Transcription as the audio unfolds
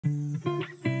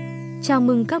Chào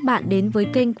mừng các bạn đến với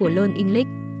kênh của LearnEnglish.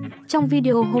 Trong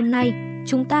video hôm nay,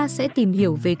 chúng ta sẽ tìm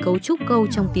hiểu về cấu trúc câu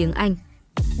trong tiếng Anh.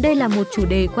 Đây là một chủ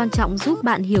đề quan trọng giúp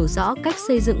bạn hiểu rõ cách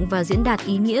xây dựng và diễn đạt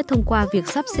ý nghĩa thông qua việc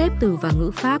sắp xếp từ và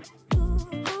ngữ pháp.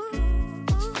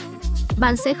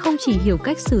 Bạn sẽ không chỉ hiểu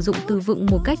cách sử dụng từ vựng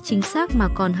một cách chính xác mà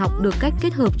còn học được cách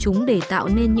kết hợp chúng để tạo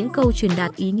nên những câu truyền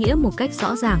đạt ý nghĩa một cách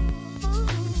rõ ràng.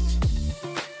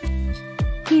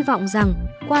 Hy vọng rằng,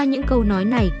 qua những câu nói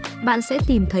này, bạn sẽ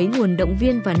tìm thấy nguồn động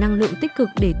viên và năng lượng tích cực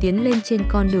để tiến lên trên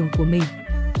con đường của mình.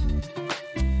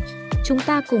 Chúng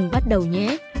ta cùng bắt đầu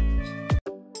nhé!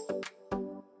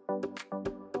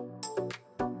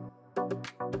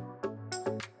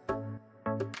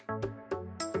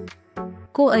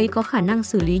 Cô ấy có khả năng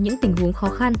xử lý những tình huống khó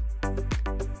khăn.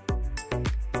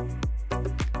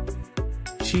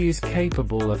 She is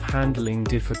capable of handling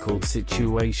difficult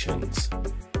situations.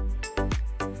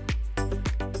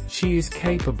 She is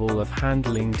capable of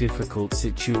handling difficult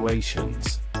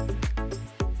situations.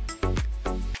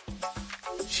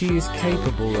 She is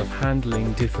capable of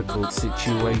handling difficult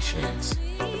situations.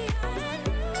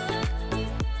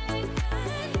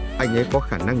 Anh ấy có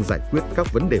khả năng giải quyết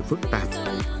các vấn đề phức tạp.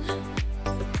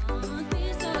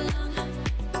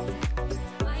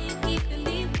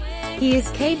 He is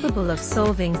capable of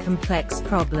solving complex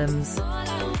problems.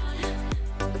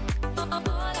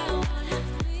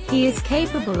 He is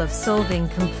capable of solving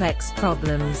complex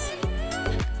problems.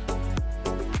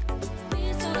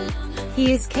 He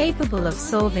is capable of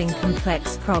solving complex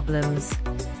problems.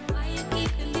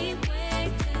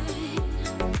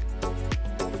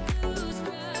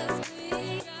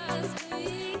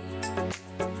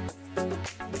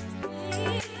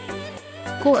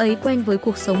 Cô ấy quen với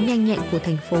cuộc sống nhanh nhẹn của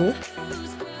thành phố.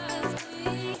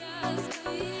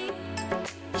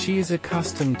 She is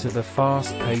accustomed to the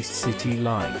fast-paced city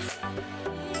life.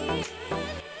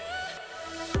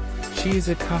 She is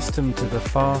accustomed to the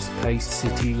fast-paced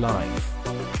city life.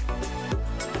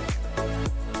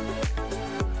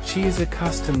 She is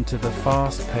accustomed to the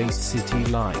fast-paced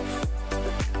city life.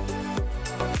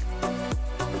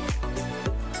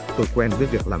 Tôi quen với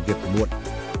việc làm việc muộn.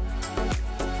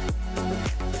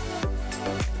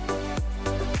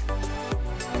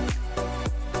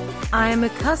 I am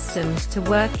accustomed to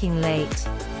working late.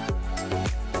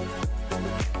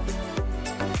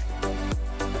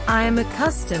 I am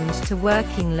accustomed to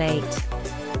working late.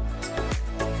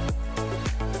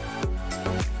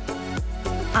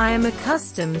 I am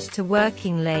accustomed to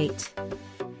working late.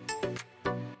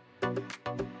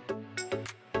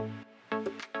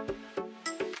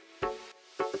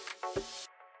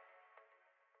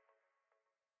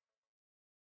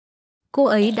 Cô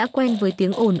ấy đã quen với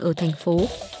tiếng ồn ở thành phố.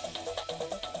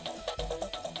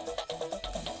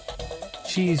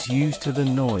 She is used to the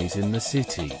noise in the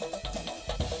city.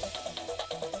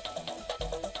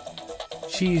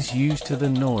 She is used to the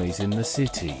noise in the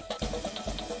city.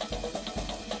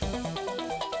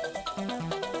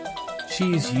 She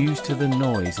is used to the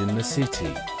noise in the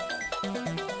city.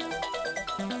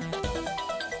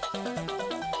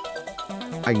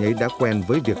 Anh ấy đã quen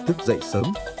với việc thức dậy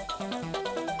sớm.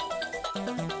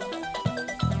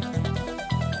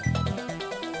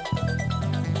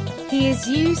 He is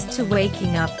used to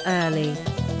waking up early.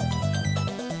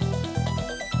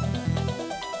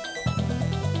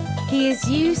 He is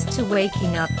used to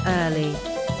waking up early.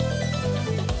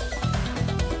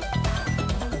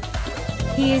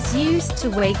 He is used to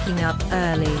waking up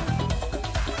early.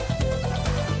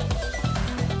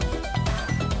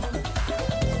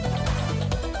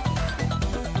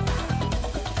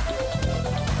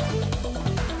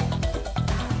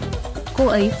 Cô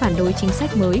ấy phản đối chính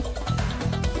sách mới.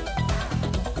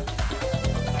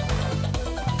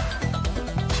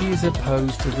 She is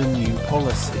opposed to the new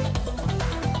policy.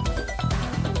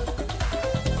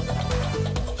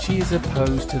 She is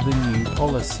opposed to the new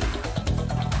policy.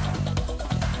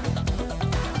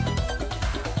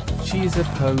 She is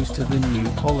opposed to the new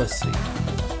policy.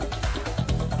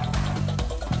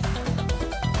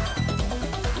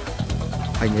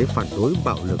 Anh ấy phản đối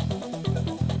bạo lực.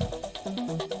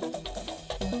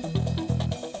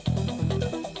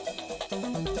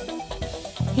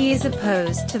 He is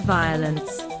opposed to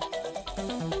violence.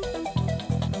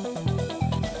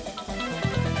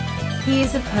 He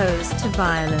is opposed to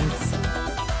violence.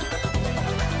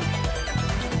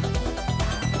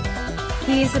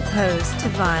 He is opposed to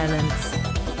violence.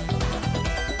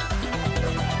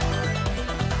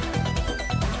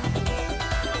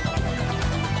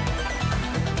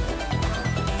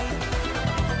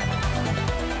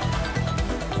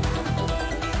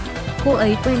 Cô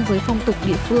ấy quen với phong tục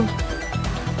địa phương.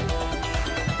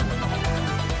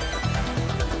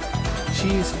 She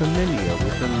is familiar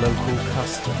with the local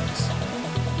customs.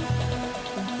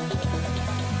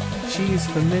 She is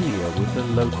familiar with the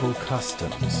local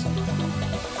customs.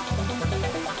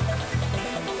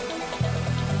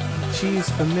 She is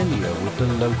familiar with the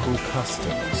local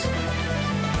customs.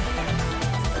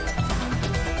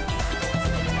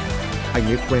 Anh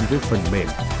ấy quen với phần mềm.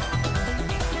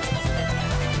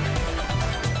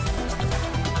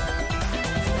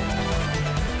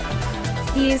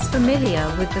 He is familiar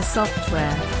with the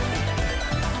software.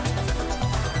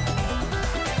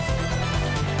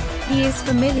 He is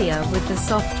familiar with the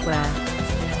software.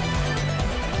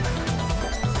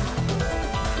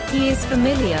 He is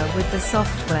familiar with the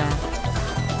software.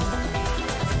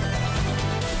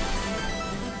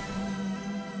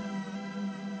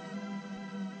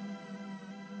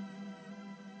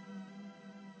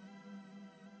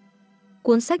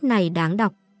 Cuốn sách này đáng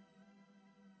đọc.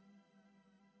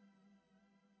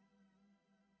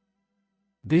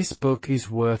 This book is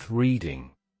worth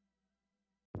reading.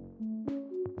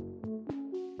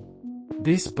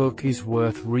 This book is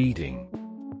worth reading.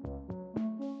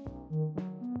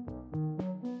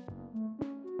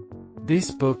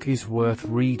 This book is worth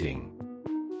reading.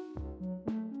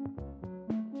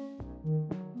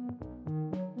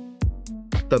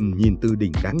 Tầm nhìn từ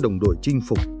đỉnh đáng đồng đội chinh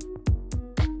phục.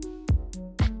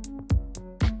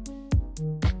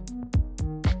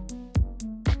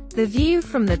 The view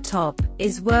from the top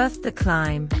is worth the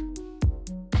climb.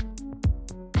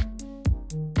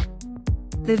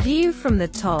 The view from the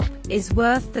top is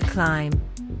worth the climb.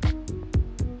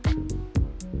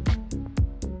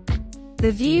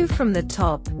 The view from the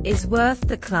top is worth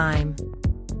the climb.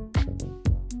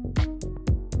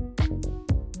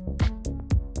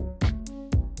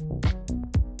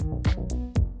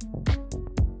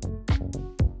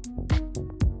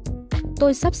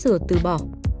 Tôi sắp sửa từ bỏ.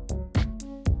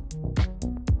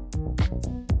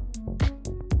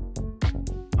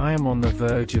 I am on the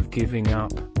verge of giving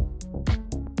up.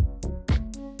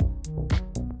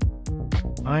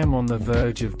 I am on the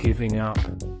verge of giving up.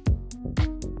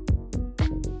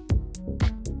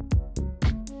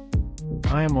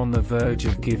 I am on the verge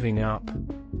of giving up.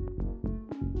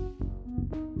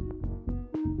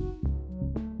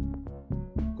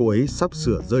 Cô ấy sắp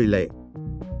sửa rơi lệ.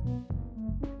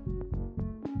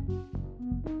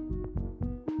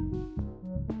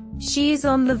 She is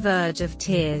on the verge of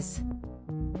tears.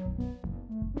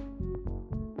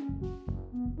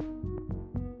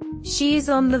 She is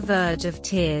on the verge of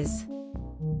tears.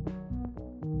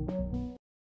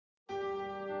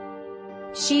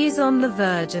 She is on the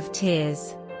verge of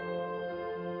tears.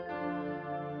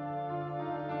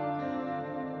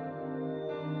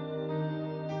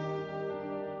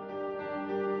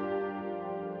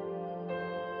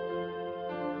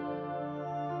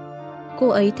 Cô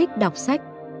ấy thích đọc sách.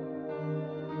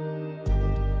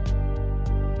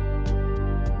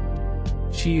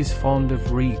 She is fond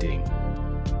of reading.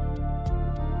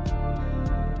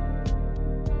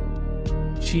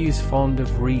 She is fond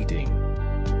of reading.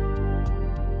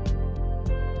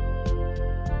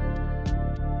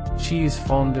 She is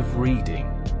fond of reading.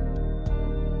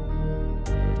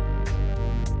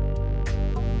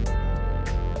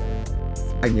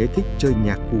 Anh ấy thích chơi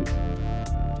nhạc cụ.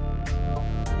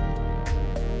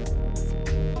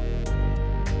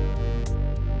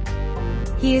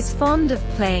 He is fond of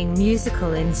playing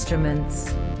musical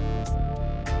instruments.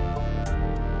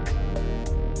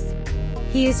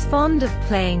 He is fond of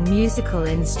playing musical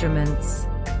instruments.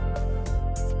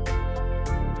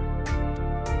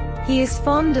 He is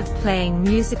fond of playing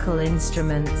musical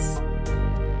instruments.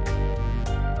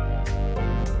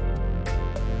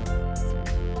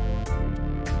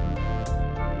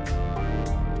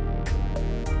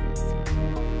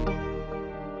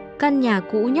 Căn nhà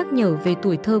cũ nhắc nhở về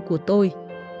tuổi thơ của tôi.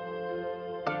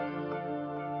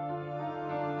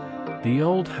 The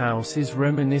old house is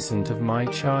reminiscent of my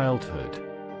childhood.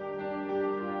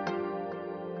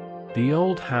 The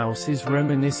old house is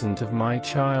reminiscent of my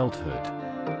childhood.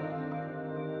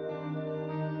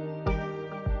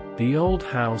 The old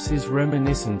house is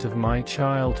reminiscent of my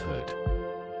childhood.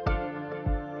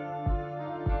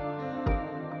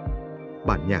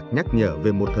 Bản nhạc nhắc nhở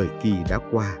về một thời kỳ đã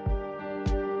qua.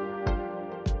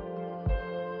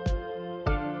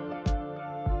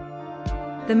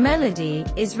 The melody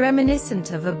is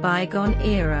reminiscent of a bygone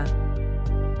era.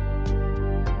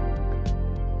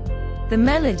 The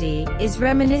melody is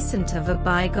reminiscent of a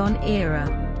bygone era.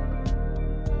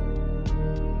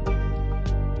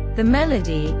 The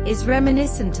melody is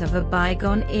reminiscent of a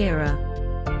bygone era.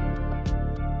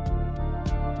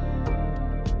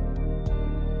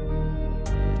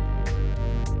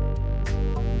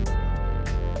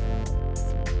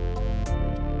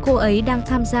 Cô ấy đang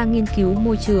tham gia nghiên cứu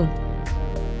môi trường.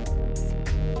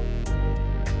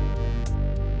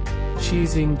 She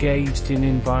is engaged in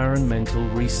environmental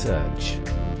research.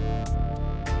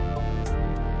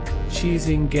 She is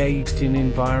engaged in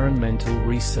environmental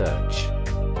research.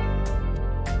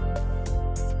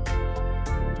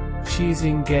 She is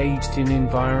engaged in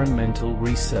environmental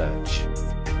research.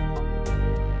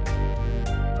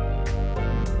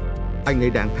 Anh ấy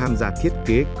đang tham gia thiết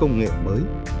kế công nghệ mới.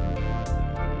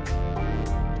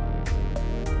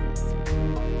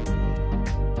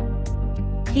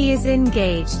 He is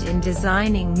engaged in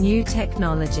designing new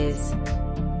technologies.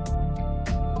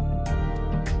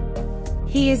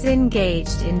 He is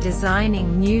engaged in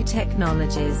designing new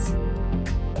technologies.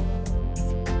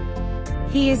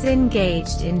 He is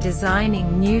engaged in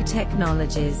designing new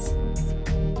technologies.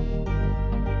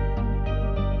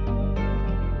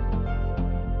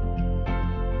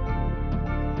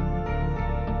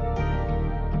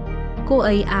 Cô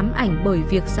ấy ám ảnh bởi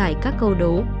việc giải các câu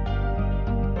đố.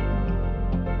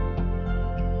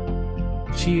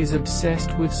 She is obsessed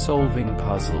with solving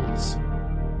puzzles.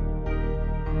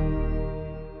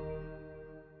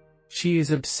 She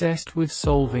is obsessed with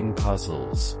solving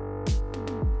puzzles.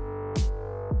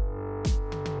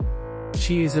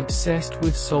 She is obsessed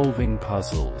with solving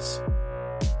puzzles.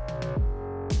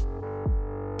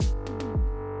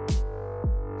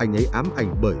 Anh ấy ám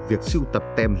ảnh bởi việc sưu tập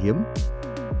tem hiếm.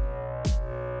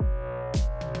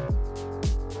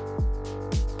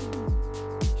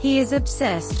 He is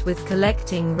obsessed with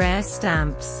collecting rare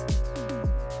stamps.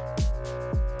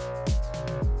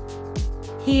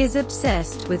 He is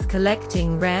obsessed with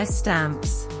collecting rare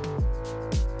stamps.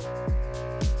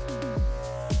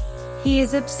 He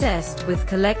is obsessed with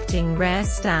collecting rare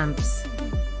stamps.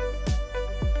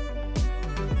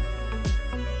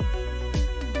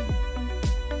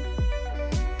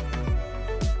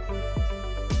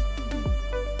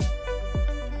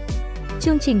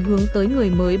 Chương trình hướng tới người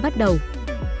mới bắt đầu.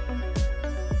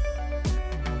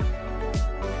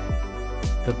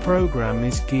 The program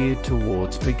is geared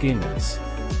towards beginners.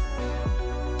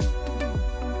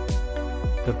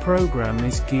 The program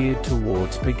is geared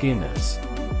towards beginners.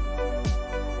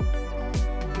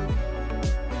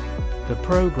 The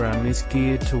program is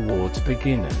geared towards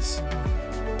beginners.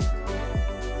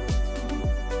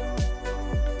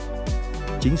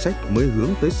 Chính sách mới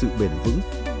hướng tới sự bền vững.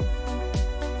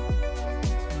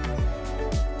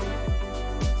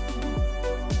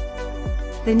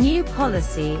 The new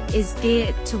policy is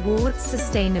geared towards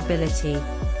sustainability.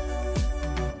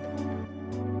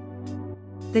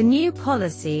 The new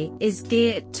policy is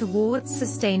geared towards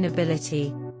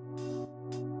sustainability.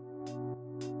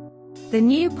 The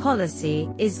new policy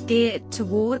is geared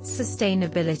towards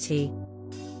sustainability.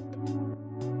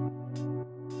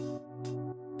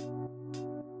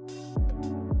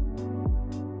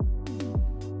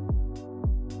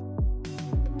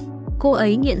 Cô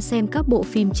ấy nghiện xem các bộ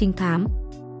phim trinh thám.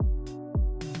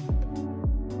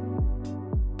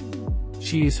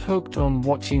 She is hooked on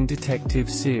watching detective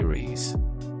series.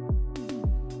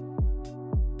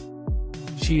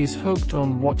 She is hooked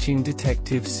on watching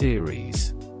detective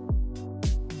series.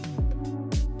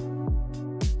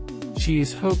 She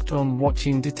is hooked on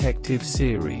watching detective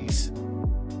series.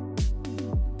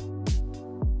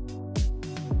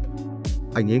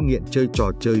 Anh ấy nghiện chơi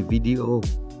trò chơi video.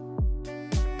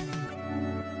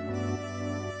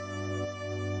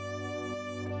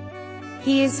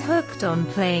 He is hooked on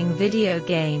playing video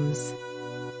games.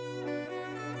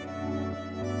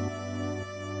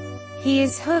 He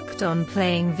is hooked on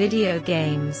playing video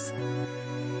games.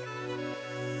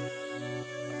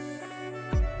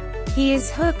 He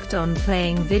is hooked on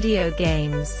playing video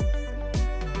games.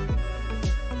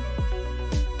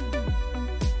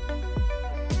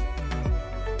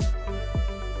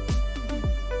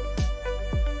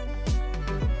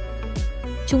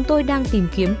 Chúng tôi đang tìm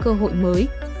kiếm cơ hội mới.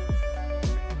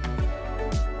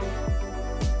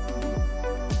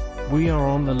 We are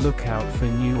on the lookout for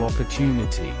new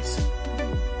opportunities.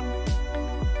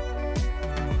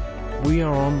 We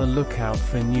are on the lookout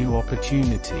for new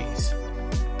opportunities.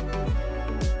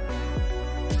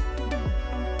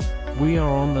 We are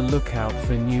on the lookout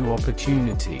for new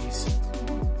opportunities.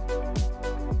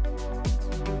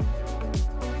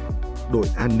 Đội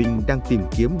an ninh đang tìm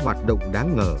kiếm hoạt động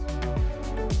đáng ngờ.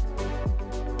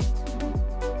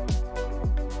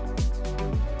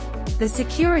 The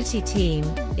security team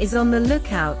is on the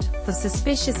lookout for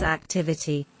suspicious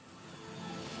activity.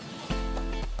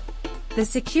 The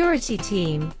security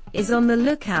team is on the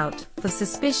lookout for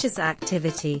suspicious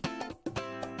activity.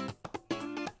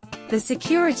 The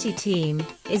security team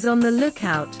is on the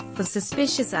lookout for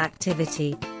suspicious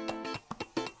activity.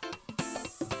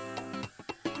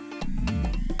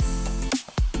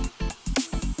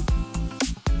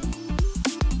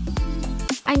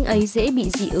 Anh ấy dễ bị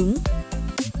dị ứng.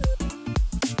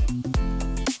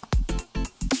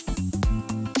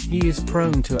 He is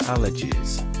prone to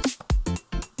allergies.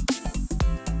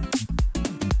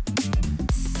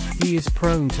 He is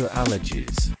prone to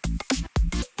allergies.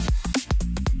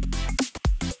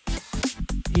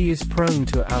 He is prone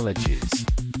to allergies.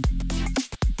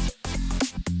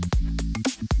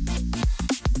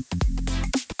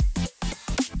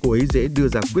 Cô ấy dễ đưa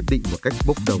ra quyết định một cách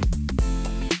bốc đồng.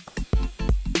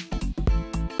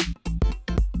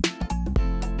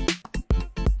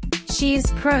 She is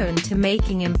prone to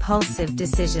making impulsive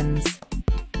decisions.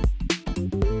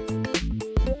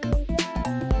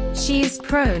 She is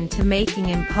prone to making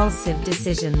impulsive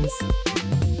decisions.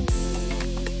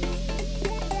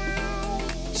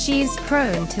 She is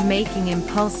prone to making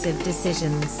impulsive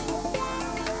decisions.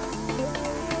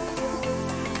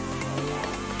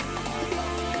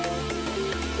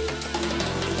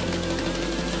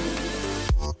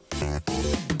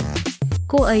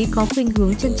 Cô ấy có khuynh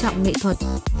hướng trân trọng nghệ thuật.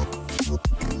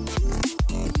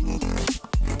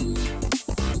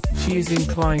 She is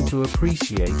inclined to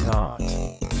appreciate art.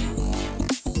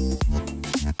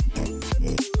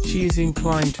 She is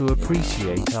inclined to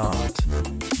appreciate art.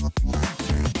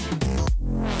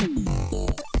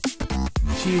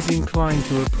 She is inclined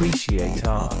to appreciate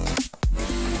art.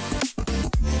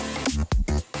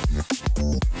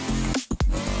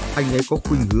 Anh ấy có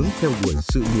khuynh hướng theo đuổi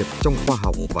sự nghiệp trong khoa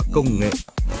học và công nghệ.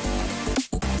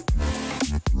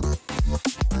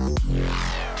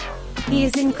 He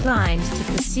is inclined to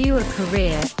pursue a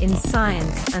career in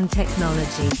science and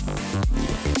technology.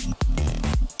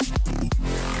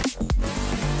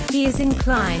 He is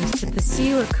inclined to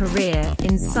pursue a career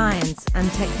in science and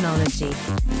technology.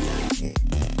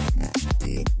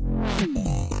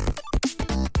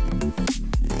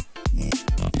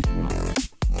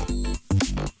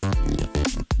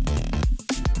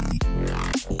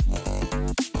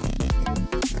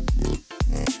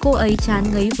 Cô ấy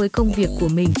chán ngấy với công việc của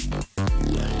mình.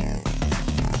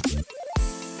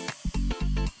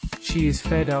 She is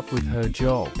fed up with her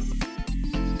job.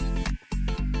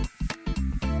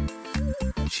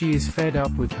 She is fed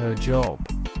up with her job.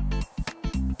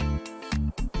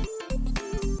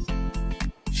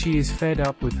 She is fed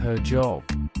up with her job.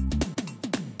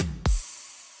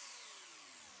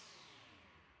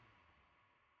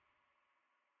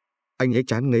 Anh ấy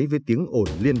chán ngấy với tiếng ồn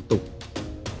liên tục.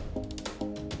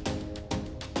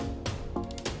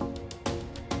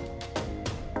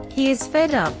 He is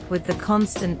fed up with the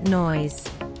constant noise.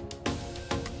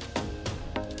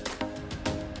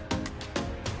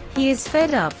 He is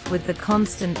fed up with the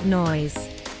constant noise.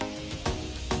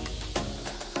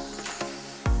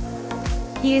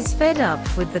 He is fed up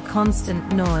with the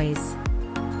constant noise.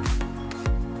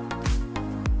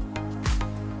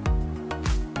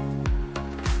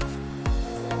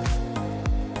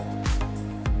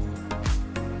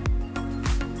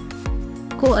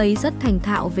 Cô ấy rất thành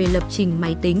thạo về lập trình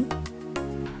máy tính.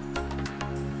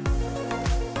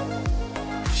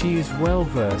 She is well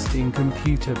versed in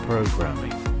computer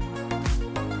programming.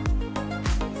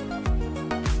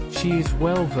 She is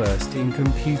well versed in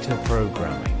computer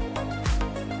programming.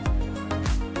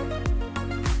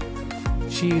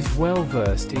 She is well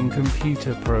versed in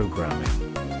computer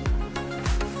programming.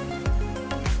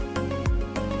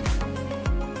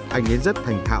 Anh ấy rất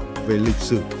thành thạo về lịch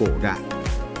sử cổ đại.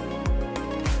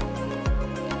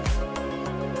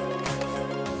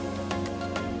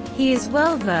 He is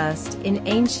well versed in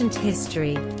ancient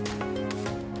history.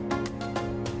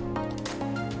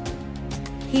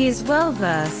 He is well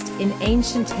versed in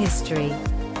ancient history.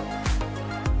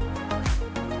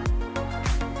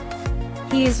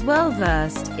 He is well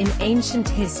versed in ancient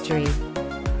history.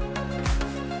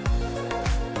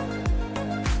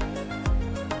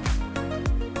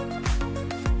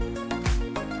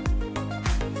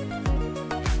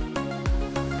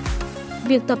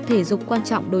 Việc tập thể dục quan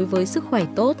trọng đối với sức khỏe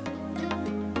tốt.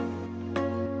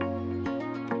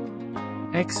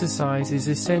 Exercise is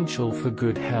essential for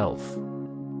good health.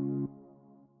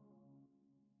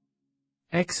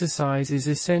 Exercise is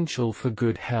essential for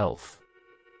good health.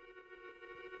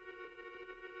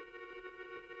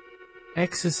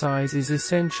 Exercise is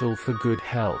essential for good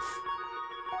health.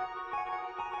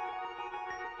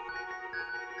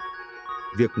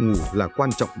 Việc ngủ là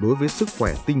quan trọng đối với sức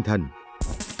khỏe tinh thần.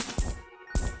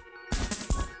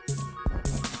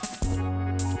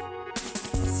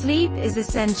 Sleep is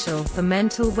essential for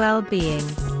mental well-being.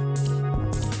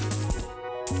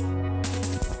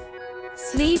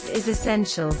 Sleep is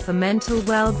essential for mental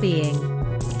well-being.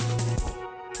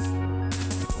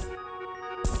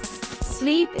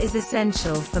 Sleep is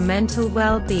essential for mental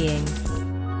well-being.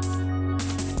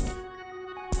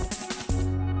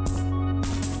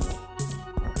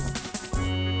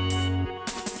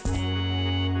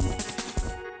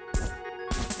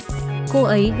 Cô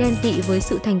ấy ghen tị với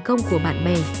sự thành công của bạn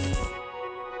bè.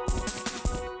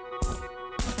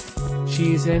 She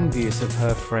is envious of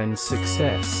her friend's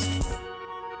success.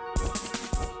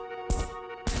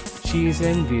 She is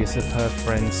envious of her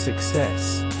friend's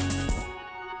success.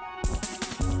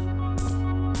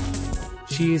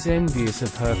 She is envious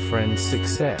of her friend's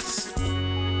success.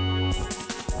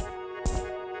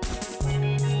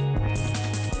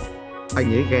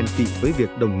 Anh ấy ghen tị với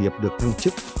việc đồng nghiệp được thăng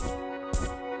chức.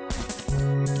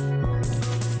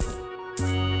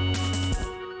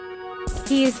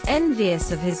 He is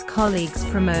envious of his colleague's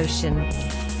promotion.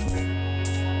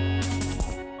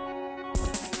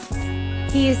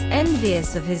 He is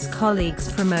envious of his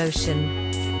colleague's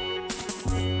promotion.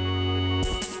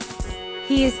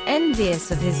 He is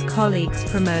envious of his colleague's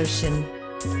promotion.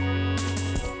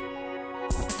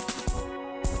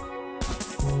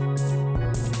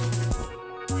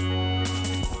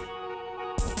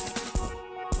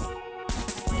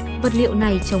 Vật liệu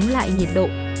này chống lại nhiệt độ.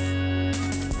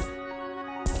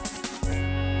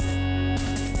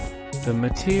 The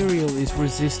material is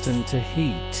resistant to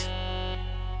heat.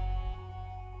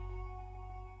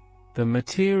 The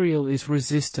material is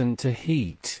resistant to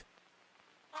heat.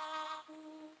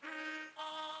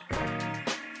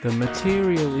 The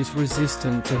material is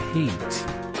resistant to heat.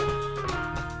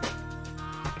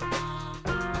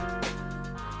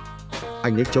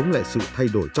 Anh ấy chống lại sự thay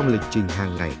đổi trong lịch trình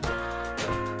hàng ngày.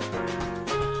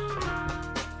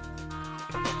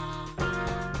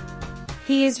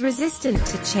 He is resistant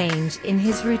to change in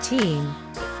his routine.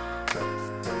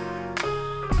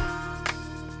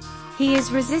 He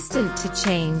is resistant to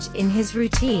change in his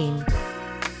routine.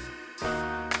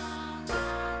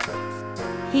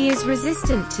 He is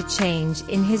resistant to change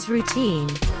in his routine.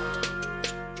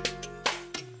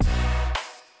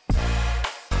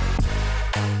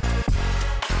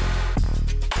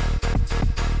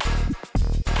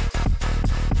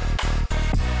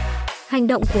 Hành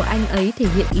động của anh ấy thể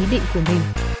hiện ý định của mình.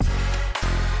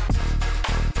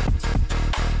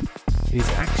 His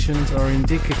actions are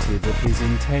indicative of his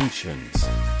intentions.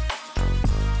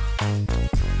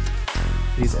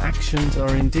 His actions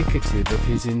are indicative of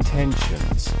his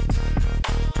intentions.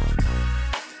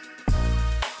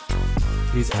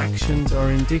 His actions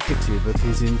are indicative of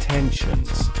his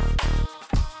intentions.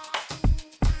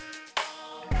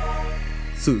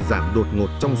 Sự giảm đột ngột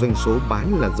trong doanh số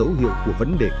bán là dấu hiệu của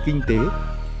vấn đề kinh tế.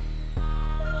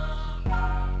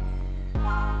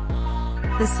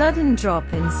 The sudden drop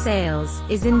in sales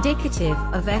is indicative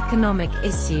of economic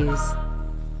issues.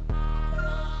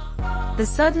 The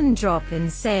sudden drop in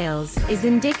sales is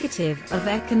indicative of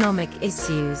economic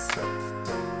issues.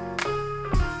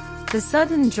 The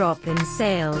sudden drop in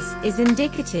sales is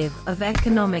indicative of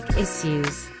economic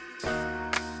issues.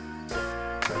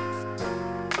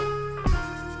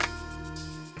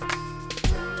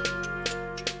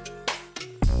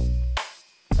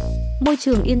 Môi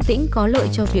trường yên tĩnh có lợi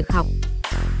cho việc học.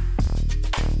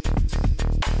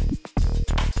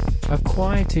 A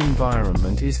quiet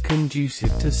environment is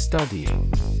conducive to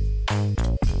studying.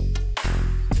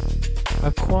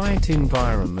 A quiet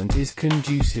environment is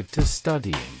conducive to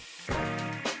studying.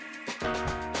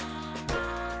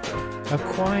 A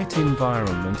quiet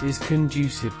environment is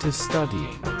conducive to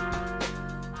studying.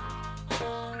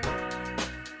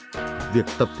 Việc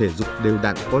tập thể dục đều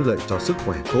đặn có lợi cho sức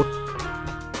khỏe tốt.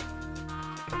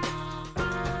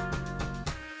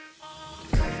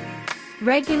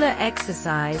 Regular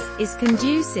exercise is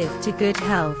conducive to good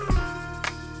health.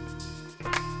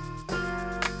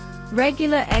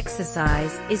 Regular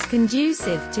exercise is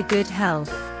conducive to good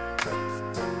health.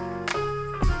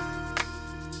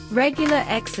 Regular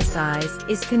exercise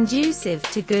is conducive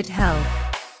to good health.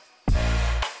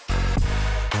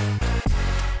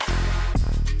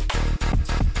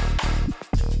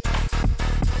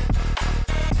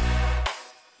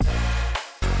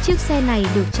 Chiếc xe này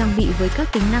được trang bị với các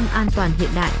tính năng an toàn hiện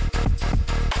đại.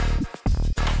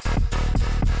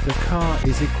 The car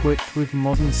is equipped with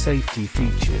modern safety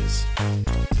features.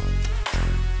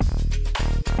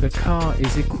 The car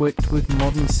is equipped with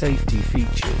modern safety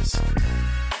features.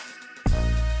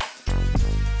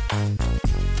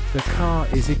 The car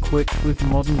is equipped with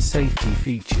modern safety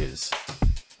features.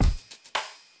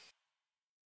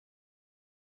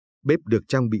 Bếp được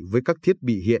trang bị với các thiết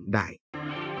bị hiện đại.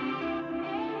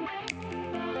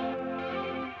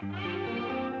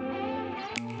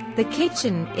 The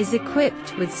kitchen is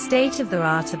equipped with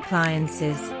state-of-the-art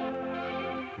appliances.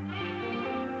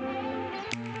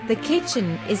 The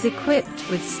kitchen is equipped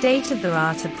with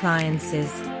state-of-the-art appliances.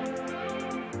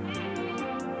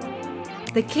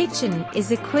 The kitchen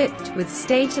is equipped with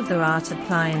state-of-the-art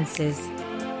appliances.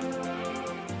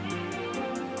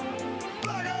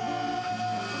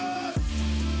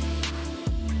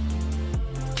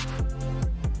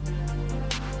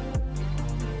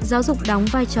 Giáo dục đóng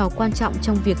vai trò quan trọng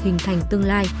trong việc hình thành tương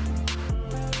lai.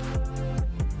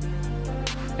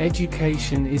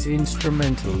 Education is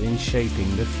instrumental in shaping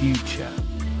the future.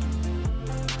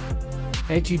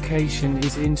 Education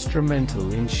is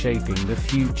instrumental in shaping the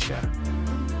future.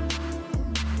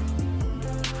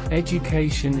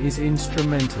 Education is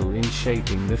instrumental in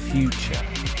shaping the future.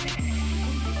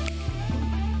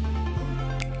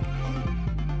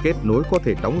 Kết nối có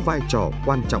thể đóng vai trò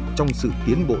quan trọng trong sự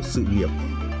tiến bộ sự nghiệp.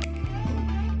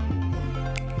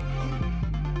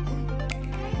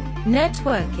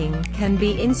 Networking can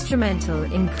be instrumental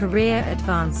in career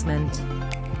advancement.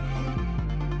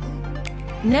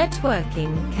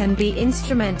 Networking can be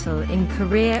instrumental in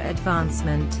career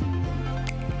advancement.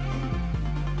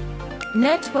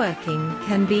 Networking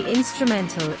can be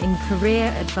instrumental in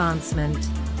career advancement.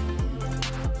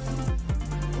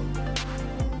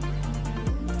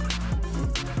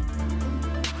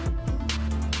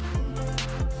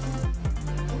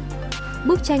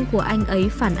 Bức tranh của anh ấy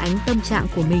phản ánh tâm trạng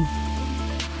của mình.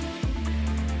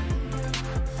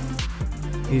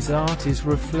 His art is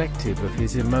reflective of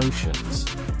his emotions.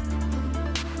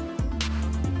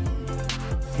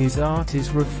 His art is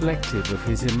reflective of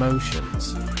his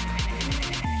emotions.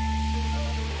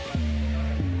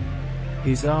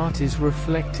 His art is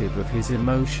reflective of his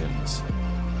emotions.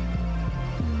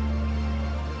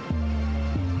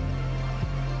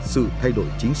 Sự thay đổi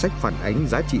chính sách phản ánh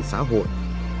giá trị xã hội.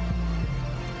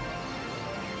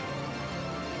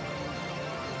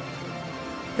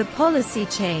 The policy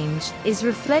change is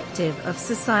reflective of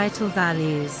societal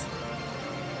values.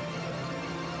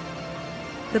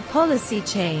 The policy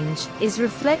change is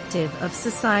reflective of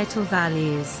societal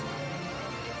values.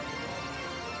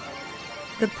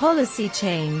 The policy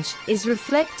change is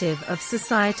reflective of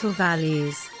societal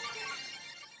values.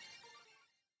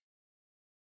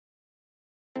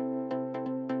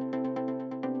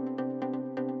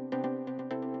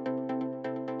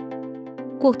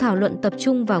 Cuộc thảo luận tập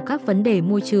trung vào các vấn đề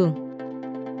môi trường.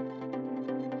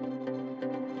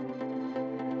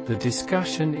 The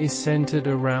discussion is centered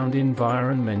around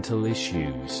environmental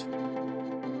issues.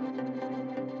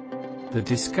 The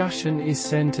discussion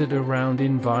is centered around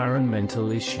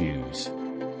environmental issues.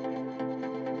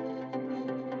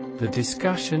 The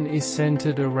discussion is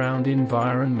centered around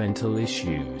environmental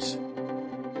issues.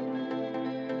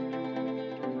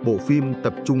 Bộ phim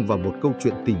tập trung vào một câu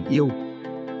chuyện tình yêu.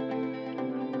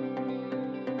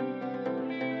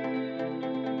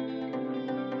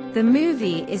 The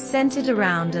movie is centered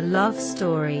around a love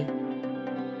story.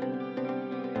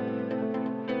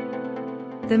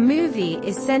 The movie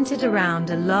is centered around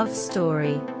a love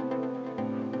story.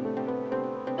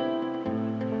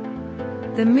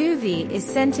 The movie is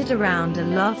centered around a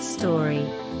love story.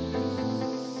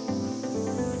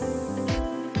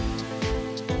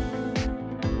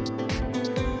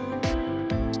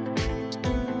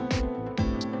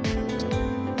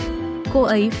 Cô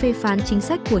ấy phê phán chính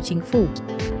sách của chính phủ.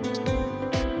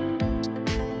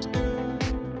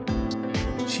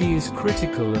 She is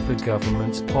critical of the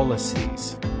government's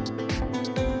policies.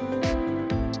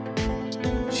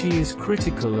 She is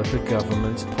critical of the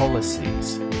government's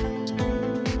policies.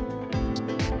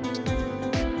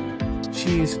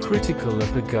 She is critical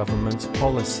of the government's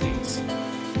policies.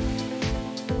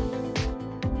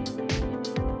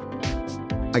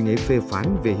 Anh ấy phê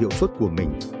phán về hiệu suất của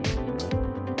mình.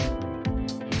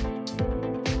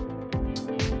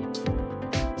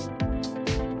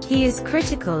 He is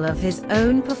critical of his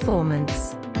own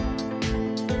performance.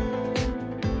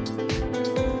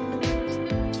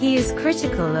 He is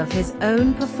critical of his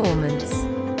own performance.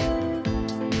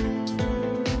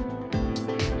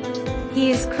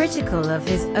 He is critical of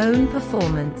his own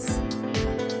performance.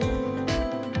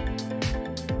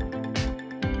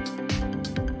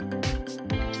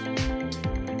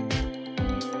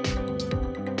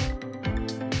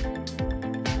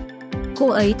 Cô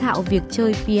ấy thạo việc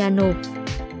chơi piano.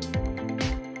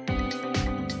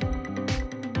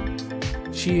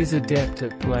 She is adept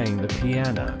at playing the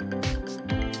piano.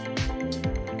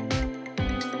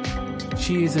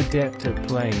 She is adept at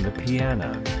playing the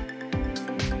piano.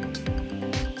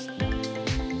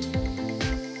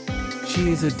 She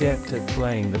is adept at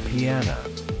playing the piano.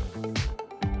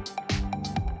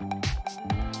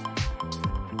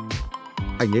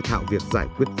 Anh ấy thạo việc giải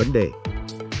quyết vấn đề.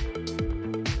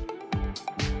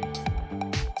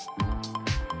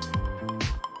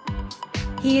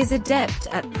 He is adept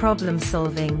at problem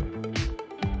solving.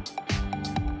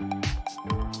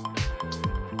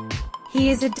 He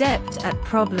is adept at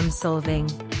problem solving.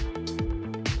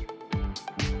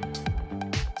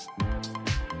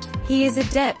 He is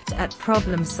adept at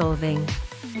problem solving.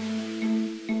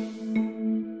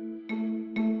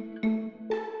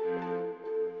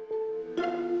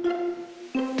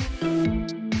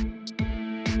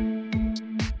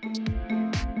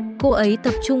 Cô ấy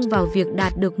tập trung vào việc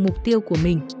đạt được mục tiêu của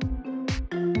mình.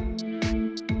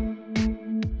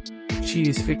 She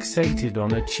is fixated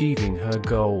on achieving her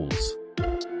goals.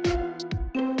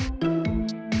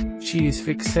 She is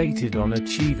fixated on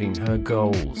achieving her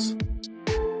goals.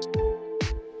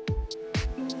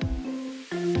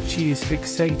 She is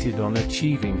fixated on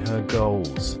achieving her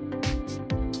goals.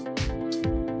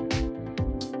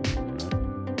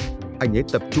 Anh ấy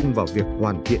tập trung vào việc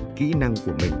hoàn thiện kỹ năng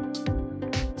của mình.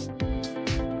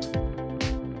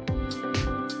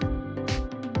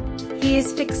 He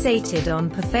is fixated on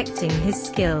perfecting his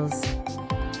skills.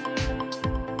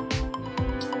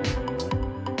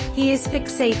 He is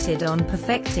fixated on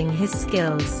perfecting his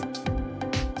skills.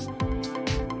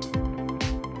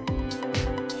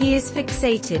 He is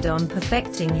fixated on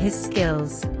perfecting his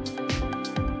skills.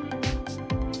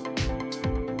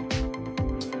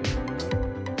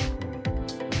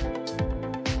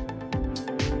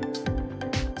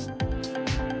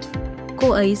 Cô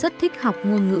ấy rất thích học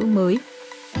ngôn ngữ mới.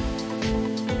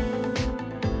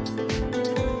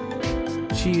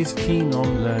 She is keen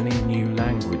on learning new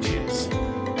languages.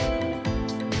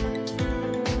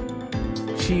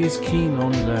 She is keen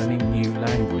on learning new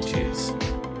languages.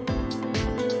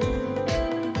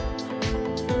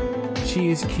 She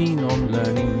is keen on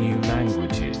learning new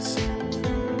languages.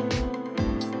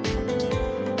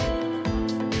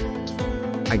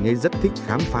 Anh ấy rất thích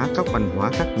khám phá các văn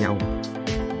hóa khác nhau.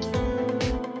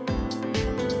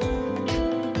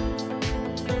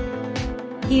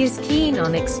 He is keen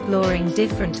on exploring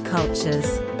different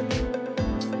cultures.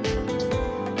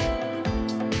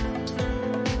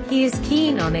 He is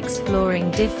keen on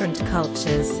exploring different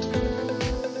cultures.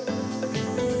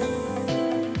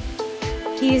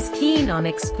 He is keen on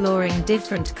exploring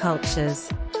different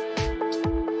cultures.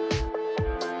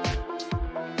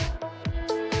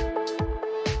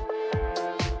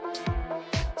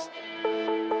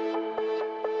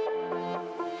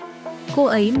 Cô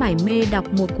ấy mải mê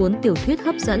đọc một cuốn tiểu thuyết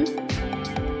hấp dẫn.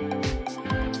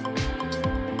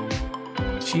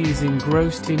 She is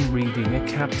engrossed in reading a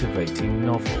captivating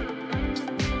novel.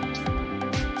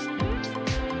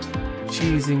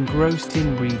 She is engrossed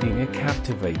in reading a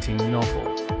captivating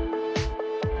novel.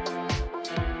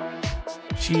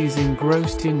 She is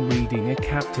engrossed in reading a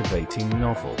captivating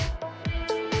novel.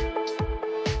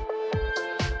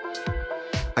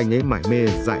 Anh ấy mải mê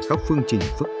giải các phương trình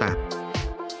phức tạp.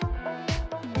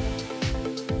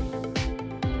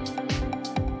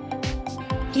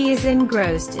 He is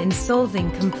engrossed in solving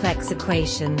complex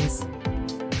equations.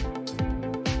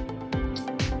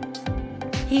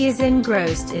 He is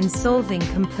engrossed in solving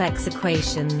complex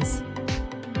equations.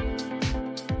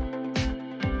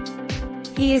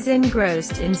 He is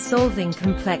engrossed in solving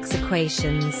complex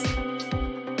equations.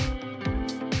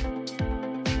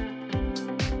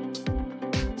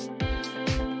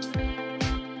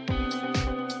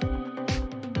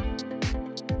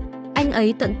 Anh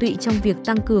ấy tận tụy trong việc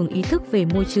tăng cường ý thức về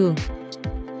môi trường.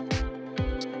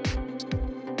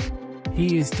 He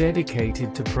is dedicated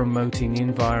to promoting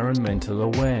environmental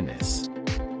awareness.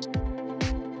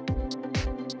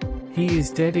 He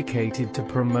is dedicated to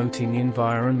promoting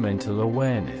environmental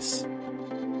awareness.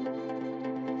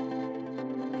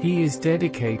 He is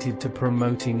dedicated to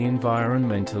promoting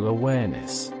environmental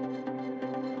awareness.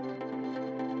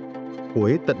 Cô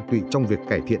ấy tận tụy trong việc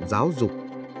cải thiện giáo dục.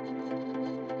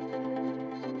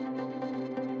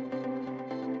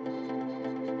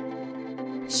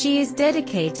 She is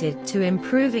dedicated to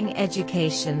improving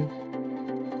education.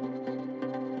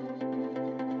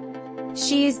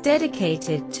 She is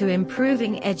dedicated to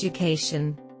improving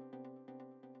education.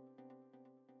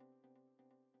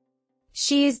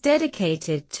 She is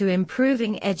dedicated to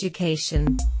improving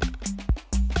education.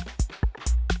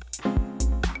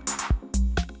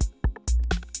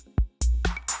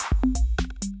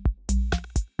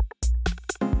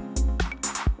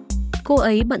 Cô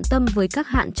ấy bận tâm với các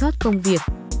hạn chót công việc.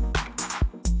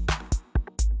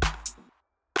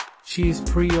 She is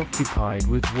preoccupied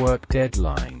with work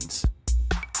deadlines.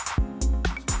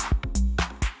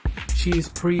 She is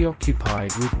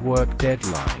preoccupied with work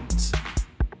deadlines.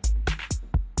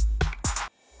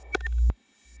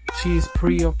 She is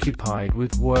preoccupied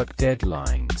with work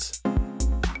deadlines.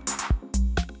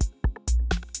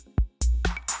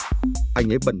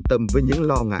 Anh ấy bận tâm với những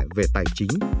lo ngại về tài chính.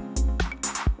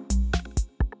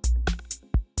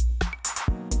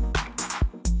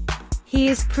 He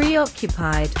is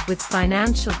preoccupied with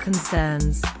financial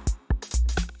concerns.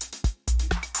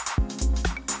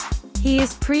 He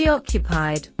is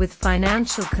preoccupied with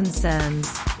financial concerns.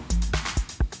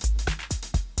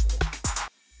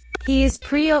 He is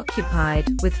preoccupied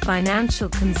with financial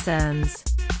concerns.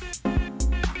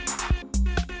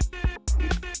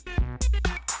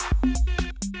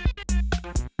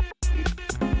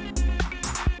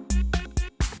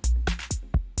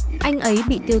 Anh ấy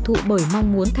bị tiêu thụ bởi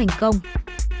mong muốn thành công.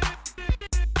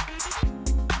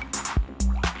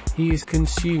 He is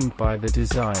consumed by the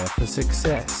desire for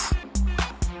success.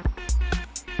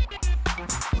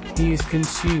 He is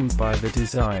consumed by the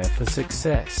desire for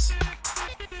success.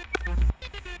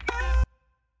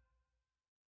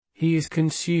 He is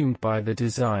consumed by the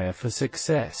desire for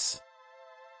success.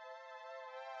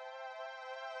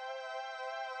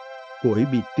 Cô ấy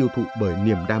bị tiêu thụ bởi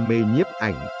niềm đam mê nhiếp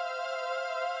ảnh.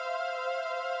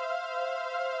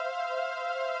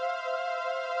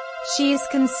 She is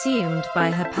consumed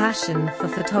by her passion for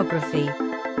photography.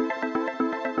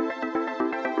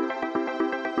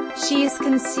 She is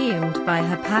consumed by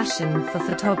her passion for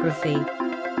photography.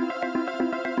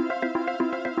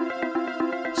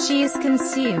 She is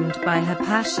consumed by her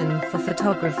passion for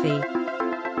photography.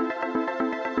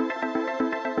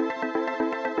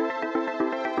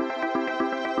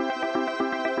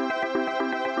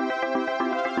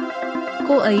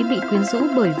 Cô ấy bị quyến rũ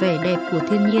bởi vẻ đẹp của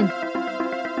thiên nhiên.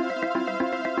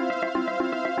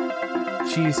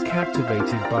 She is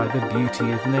captivated by the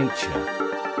beauty of nature.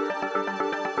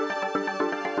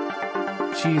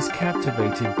 She is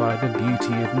captivated by the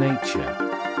beauty of nature.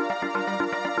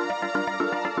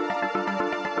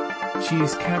 She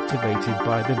is captivated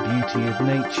by the beauty of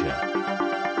nature.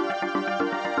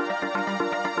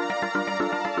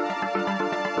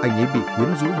 Anh ấy bị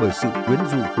quyến rũ bởi sự quyến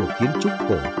rũ của kiến trúc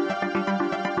cổ.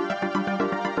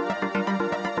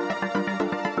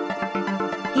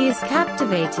 He is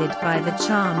captivated by the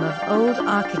charm of old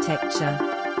architecture.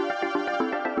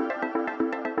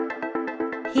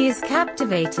 He is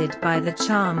captivated by the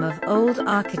charm of old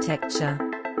architecture.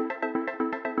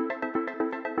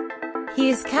 He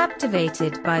is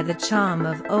captivated by the charm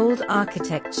of old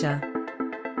architecture.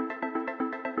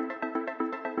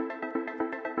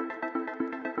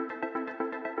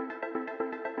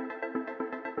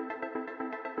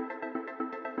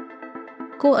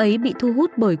 Cô ấy bị thu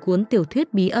hút bởi cuốn tiểu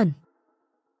thuyết bí ẩn.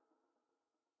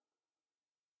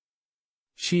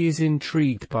 She is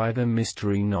intrigued by the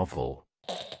mystery novel.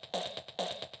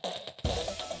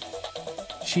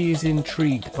 She is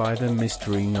intrigued by the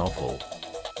mystery novel.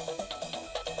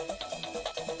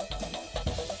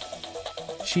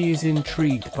 She is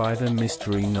intrigued by the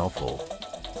mystery novel.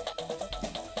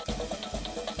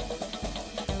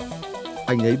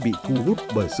 Anh ấy bị thu hút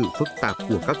bởi sự phức tạp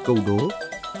của các câu đố.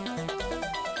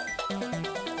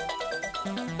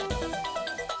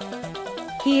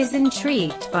 He is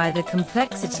intrigued by the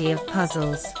complexity of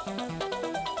puzzles.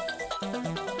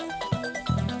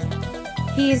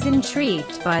 He is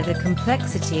intrigued by the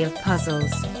complexity of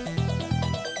puzzles.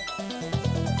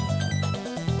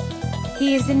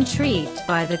 He is intrigued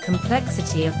by the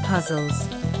complexity of puzzles.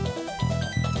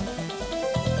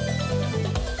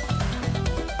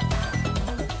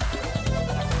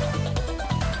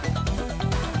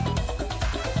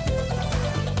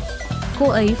 Cô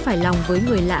ấy phải lòng với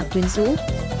người lạ quyến rũ.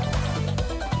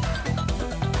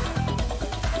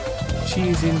 She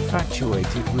is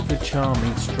infatuated with the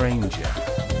charming stranger.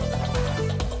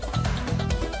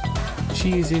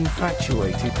 She is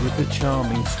infatuated with the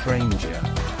charming stranger.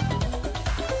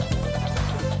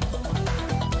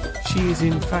 She is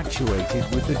infatuated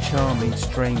with the charming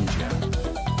stranger.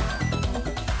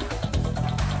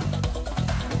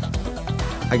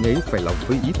 Anh ấy phải lòng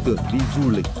với ý tưởng đi du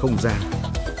lịch không gian.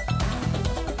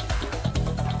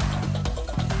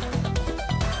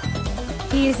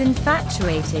 He is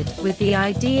infatuated with the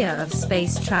idea of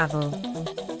space travel.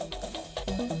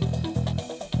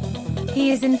 He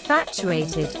is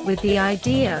infatuated with the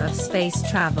idea of space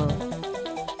travel.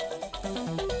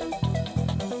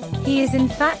 He is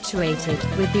infatuated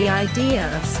with the idea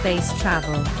of space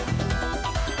travel.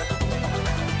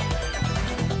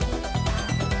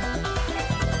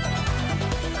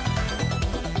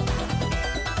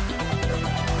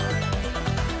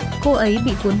 Cô ấy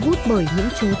bị cuốn hút bởi những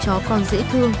chú chó con dễ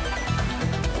thương.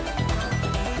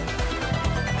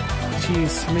 She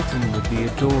is smitten with the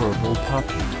adorable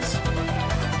puppies.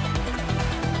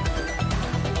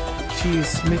 She is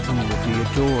smitten with the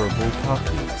adorable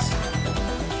puppies.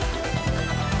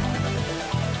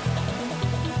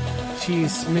 She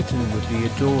is smitten with the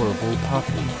adorable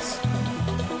puppies.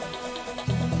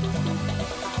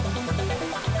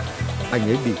 Anh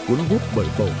ấy bị cuốn hút bởi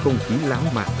bầu không khí lãng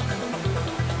mạn.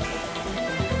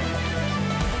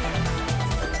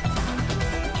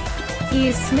 He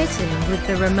is smitten with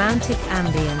the romantic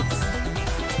ambience.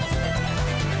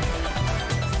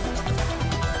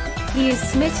 He is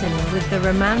smitten with the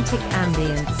romantic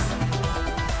ambience.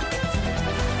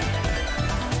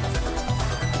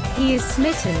 He is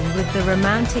smitten with the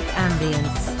romantic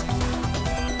ambience.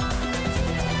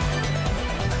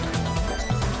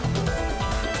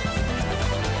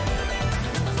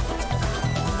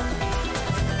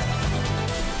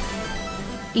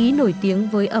 Ý nổi tiếng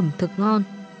với ẩm thực ngon.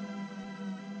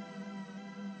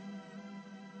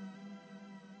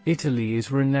 Italy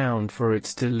is renowned for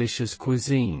its delicious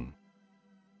cuisine.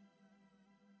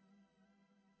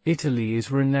 Italy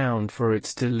is renowned for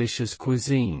its delicious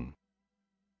cuisine.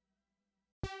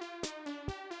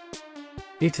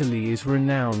 Italy is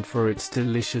renowned for its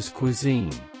delicious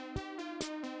cuisine.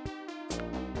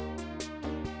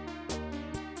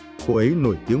 Cô ấy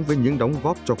nổi tiếng với những đóng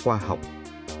góp cho khoa học.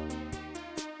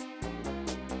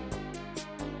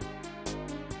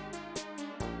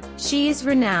 She is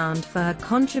renowned for her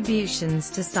contributions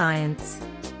to science.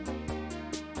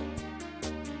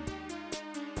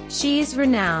 She is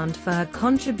renowned for her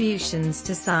contributions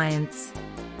to science.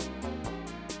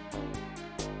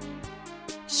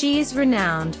 She is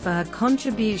renowned for her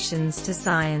contributions to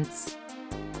science.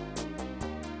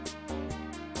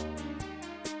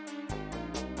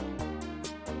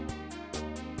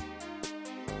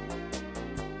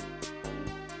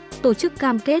 Tổ chức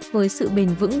cam kết với sự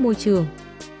bền vững môi trường.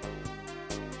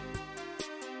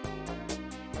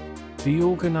 The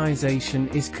organization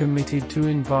is committed to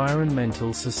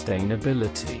environmental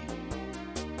sustainability.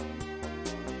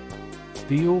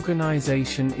 The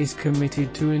organization is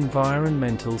committed to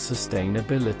environmental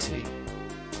sustainability.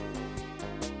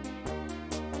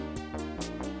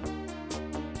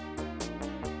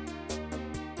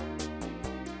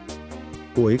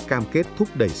 Cô ấy cam kết thúc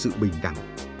đẩy sự bình đẳng.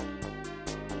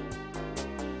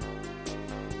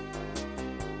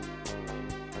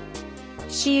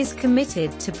 She is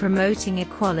committed to promoting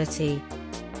equality.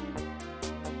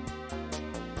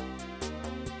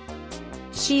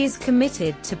 She is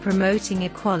committed to promoting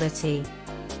equality.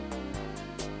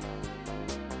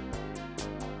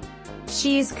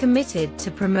 She is committed to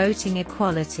promoting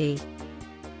equality.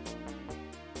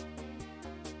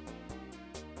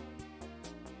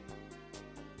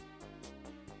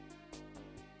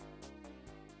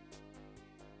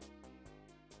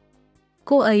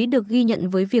 Cô ấy được ghi nhận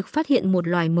với việc phát hiện một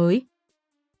loài mới.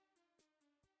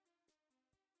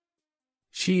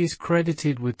 She is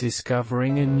credited with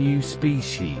discovering a new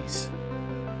species.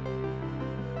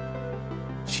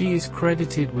 She is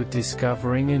credited with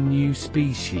discovering a new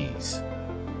species.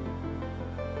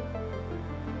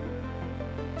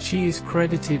 She is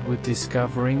credited with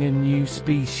discovering a new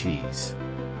species.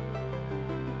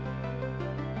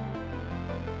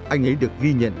 Anh ấy được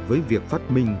ghi nhận với việc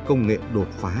phát minh công nghệ đột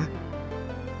phá.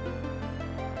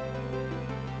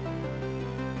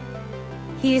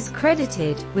 He is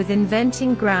credited with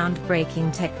inventing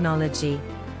groundbreaking technology.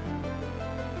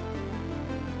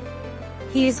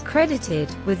 He is credited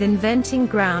with inventing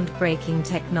groundbreaking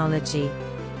technology.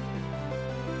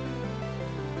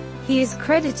 He is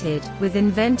credited with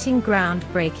inventing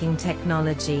groundbreaking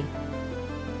technology.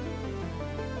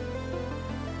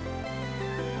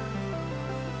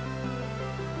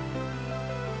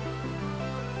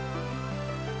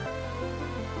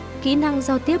 Kỹ năng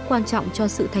giao tiếp quan trọng cho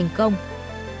sự thành công.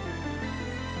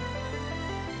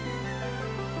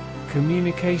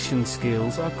 Communication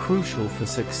skills are crucial for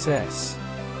success.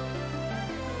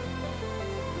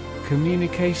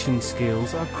 Communication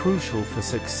skills are crucial for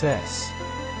success.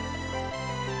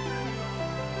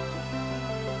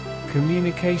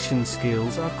 Communication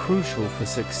skills are crucial for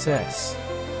success.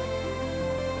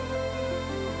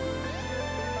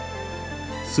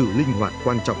 Sự linh hoạt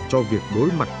quan trọng cho việc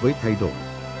đối mặt với thay đổi.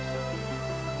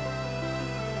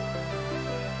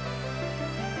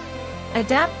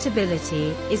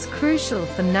 Adaptability is crucial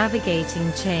for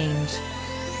navigating change.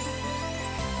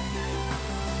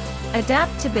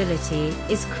 Adaptability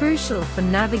is crucial for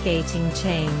navigating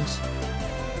change.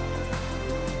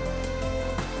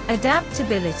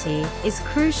 Adaptability is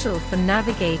crucial for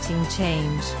navigating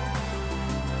change.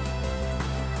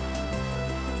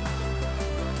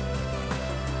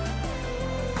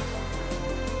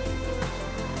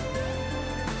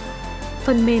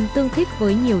 Phần mềm tương thích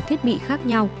với nhiều thiết bị khác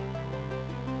nhau.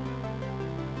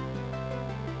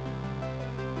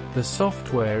 The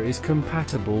software is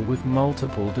compatible with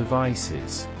multiple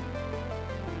devices.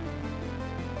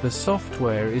 The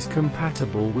software is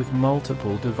compatible with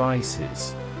multiple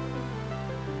devices.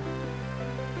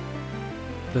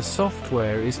 The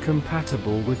software is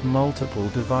compatible with multiple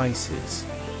devices.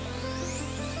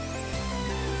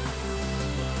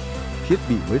 Thiết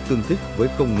bị mới tương thích với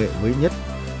công nghệ mới nhất.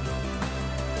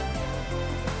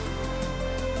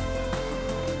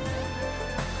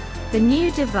 The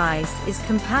new device is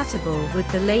compatible with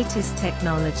the latest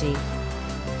technology.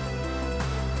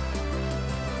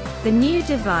 The new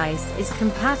device is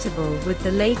compatible with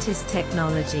the latest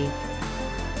technology.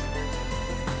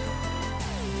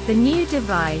 The new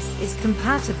device is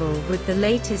compatible with the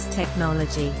latest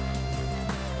technology.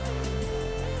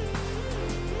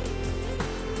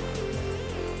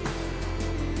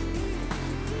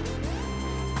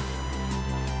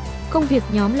 Công việc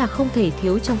nhóm là không thể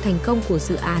thiếu trong thành công của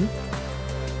dự án.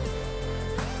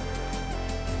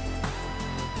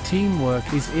 Teamwork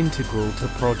is integral to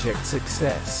project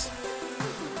success.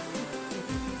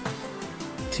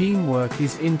 Teamwork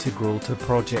is integral to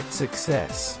project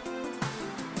success.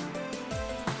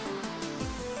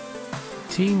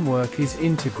 Teamwork is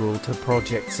integral to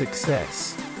project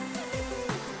success.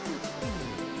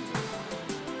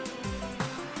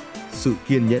 Sự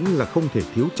kiên nhẫn là không thể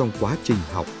thiếu trong quá trình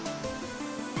học.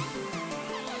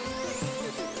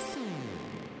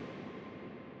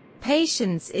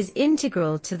 Patience is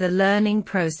integral to the learning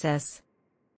process.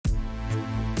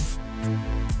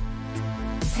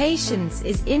 Patience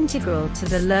is integral to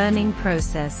the learning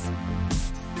process.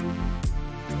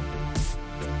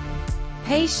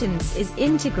 Patience is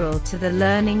integral to the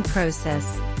learning process.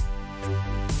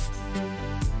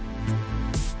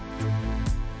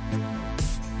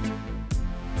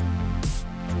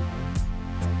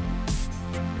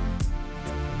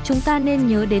 Chúng ta nên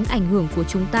nhớ đến ảnh hưởng của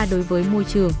chúng ta đối với môi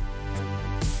trường.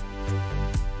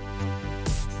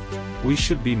 We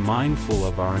should be mindful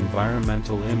of our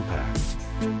environmental impact.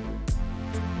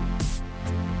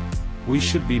 We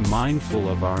should be mindful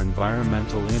of our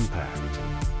environmental impact.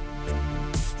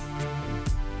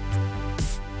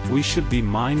 We should be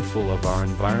mindful of our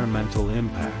environmental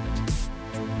impact.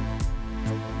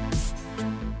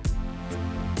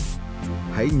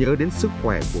 Hãy nhớ đến sức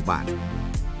khỏe của bạn.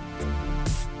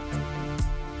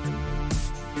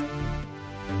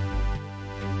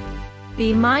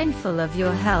 Be mindful of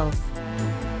your health.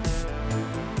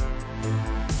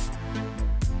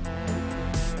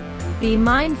 Be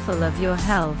mindful of your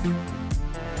health.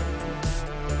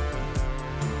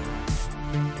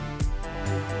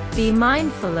 Be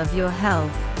mindful of your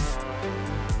health.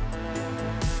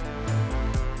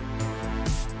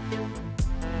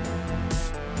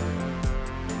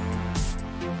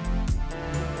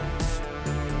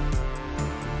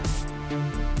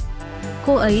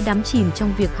 Cô ấy đắm chìm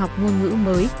trong việc học ngôn ngữ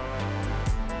mới.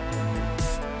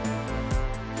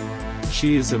 She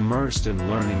is immersed in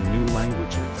learning new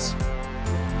languages.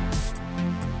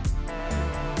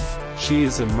 She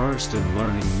is immersed in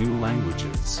learning new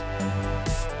languages.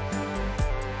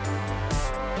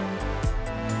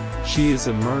 She is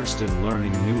immersed in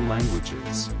learning new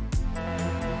languages.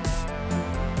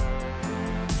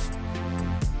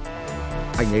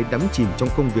 Anh ấy đắm chìm trong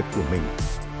công việc của mình.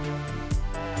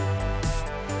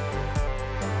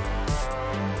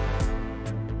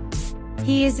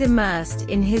 He is immersed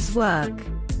in his work.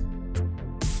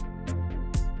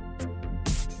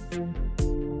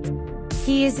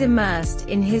 He is immersed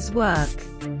in his work.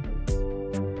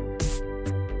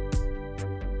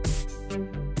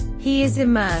 He is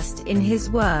immersed in his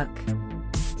work.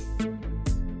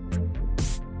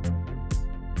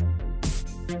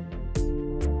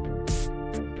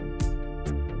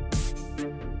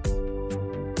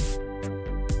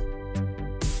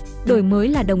 Đổi mới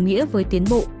là đồng nghĩa với tiến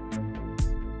bộ.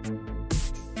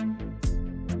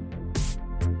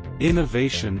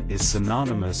 Innovation is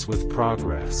synonymous with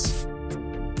progress.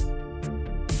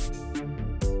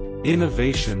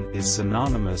 Innovation is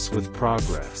synonymous with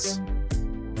progress.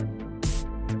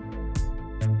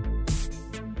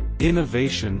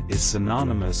 Innovation is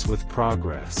synonymous with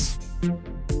progress.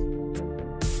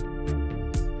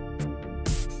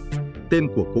 Tên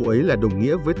của cô ấy là đồng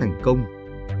nghĩa với thành công.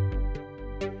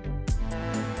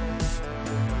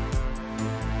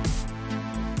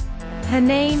 Her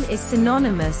name is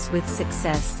synonymous with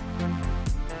success.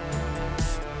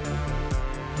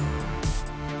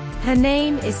 Her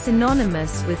name is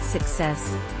synonymous with success.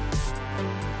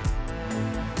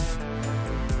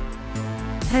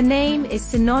 Her name is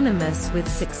synonymous with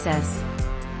success.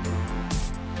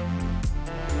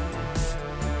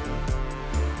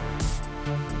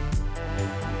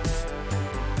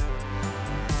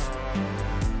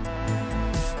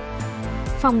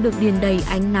 Phòng được điền đầy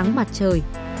ánh nắng mặt trời.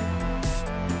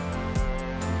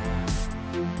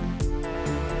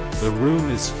 The room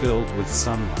is filled with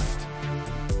sunlight.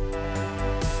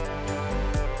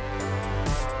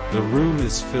 The room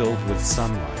is filled with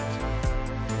sunlight.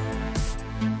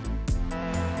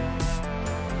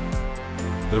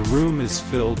 The room is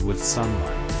filled with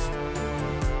sunlight.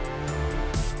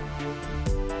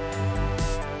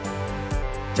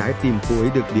 Trái tim cô ấy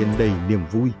được điền đầy niềm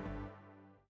vui.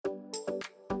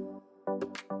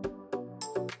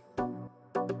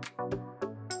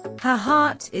 Her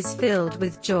heart is filled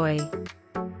with joy.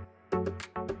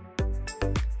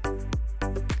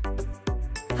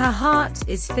 Her heart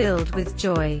is filled with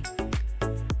joy.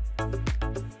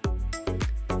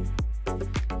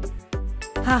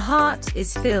 Her heart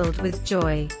is filled with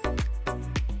joy.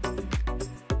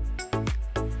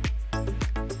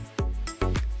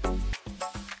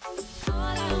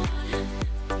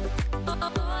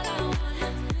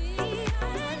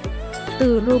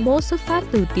 Từ robot xuất phát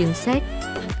từ tiếng Séc.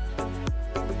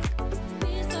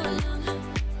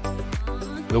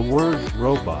 The word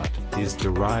robot is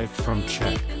derived from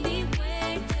Czech.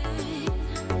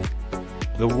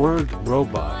 The word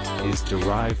robot is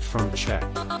derived from Czech.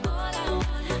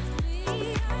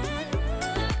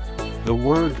 The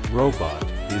word robot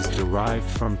is derived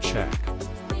from Czech.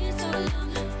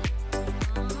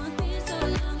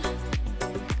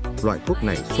 Loại thuốc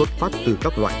này xuất phát từ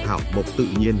các loại thảo mộc tự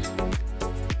nhiên.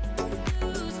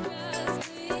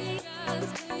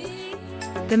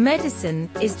 The medicine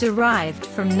is derived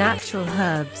from natural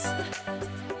herbs.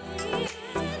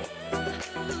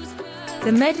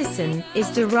 The medicine is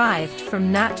derived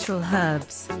from natural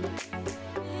herbs.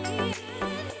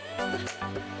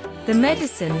 The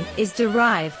medicine is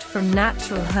derived from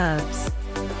natural herbs.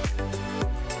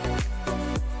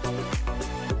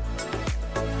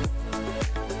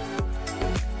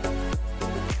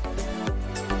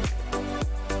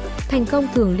 Thành công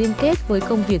thường liên kết với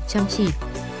công việc chăm chỉ.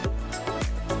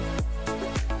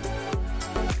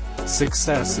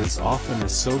 Success is often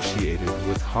associated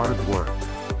with hard work.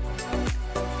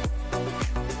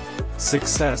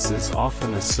 Success is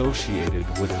often associated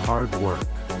with hard work.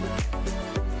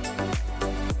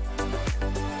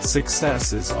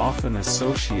 Success is often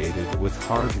associated with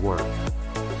hard work.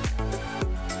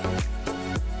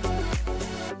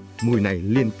 Mùi này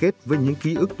liên kết với những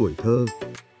ký ức tuổi thơ.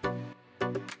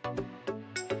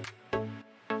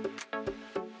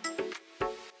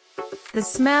 The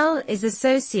smell is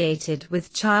associated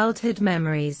with childhood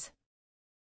memories.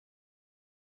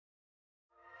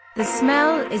 The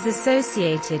smell is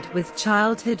associated with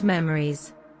childhood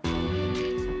memories.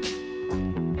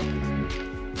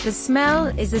 The smell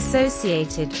is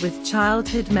associated with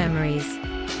childhood memories.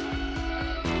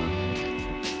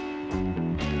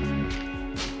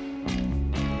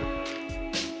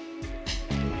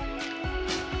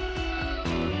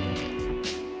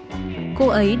 Cô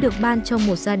ấy được ban cho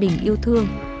một gia đình yêu thương.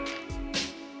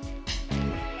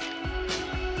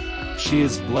 She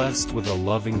is blessed with a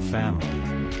loving family.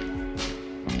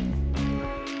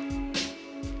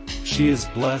 She is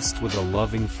blessed with a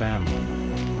loving family.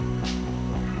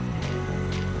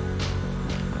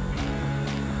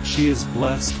 She is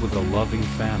blessed with a loving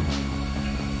family.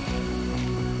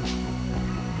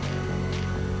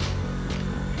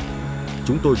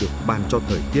 Chúng tôi được ban cho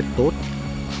thời tiết tốt.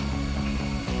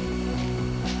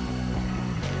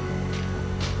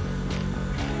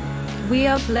 We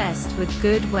are blessed with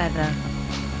good weather.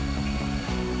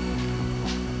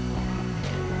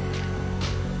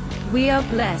 We are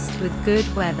blessed with good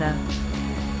weather.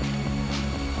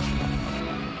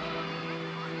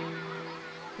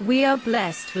 We are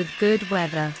blessed with good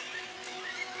weather.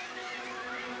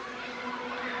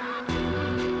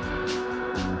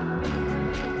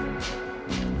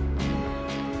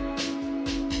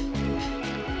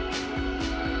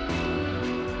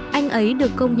 Anh ấy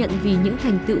được công nhận vì những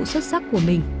thành tựu xuất sắc của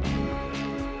mình.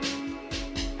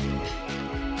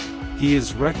 He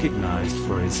is recognized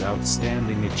for his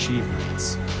outstanding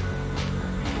achievements.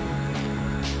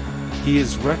 He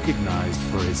is recognized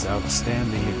for his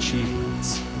outstanding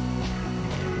achievements.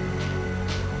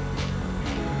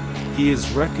 He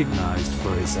is recognized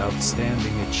for his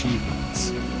outstanding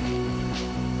achievements.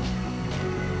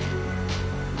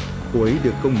 Cô ấy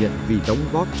được công nhận vì đóng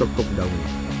góp cho cộng đồng.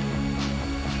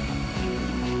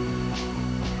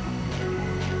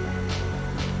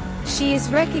 She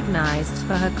is recognized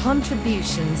for her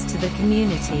contributions to the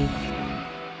community.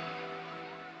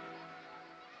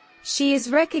 She is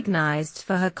recognized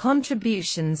for her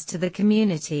contributions to the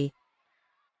community.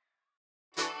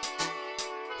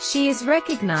 She is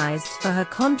recognized for her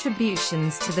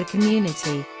contributions to the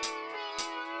community.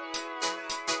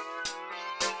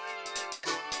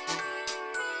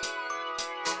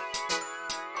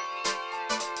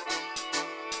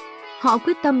 Họ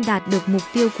quyết tâm đạt được mục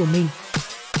tiêu của mình.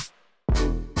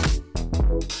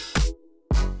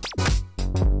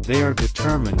 They are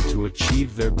determined to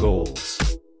achieve their goals.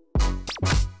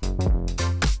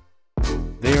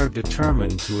 They are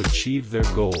determined to achieve their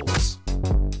goals.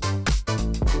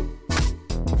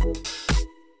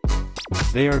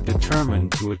 They are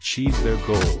determined to achieve their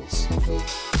goals.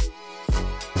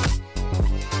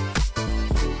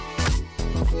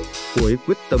 Cô ấy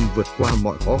quyết tâm vượt qua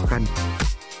mọi khó khăn.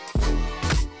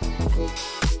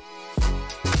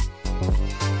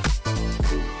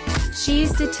 She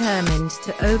is determined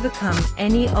to overcome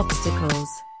any obstacles.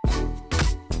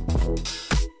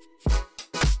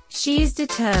 She is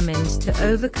determined to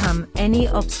overcome any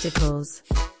obstacles.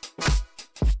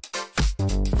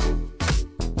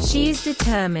 She is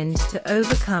determined to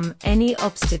overcome any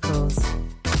obstacles.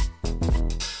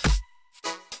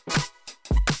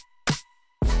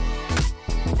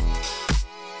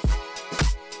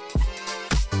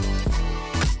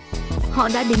 Họ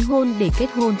đã đính hôn để kết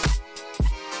hôn.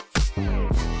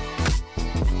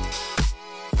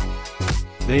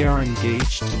 They are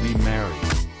engaged to be married.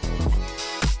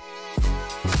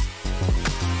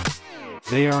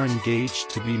 They are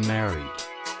engaged to be married.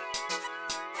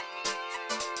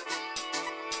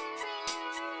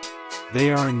 They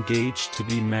are engaged to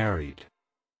be married.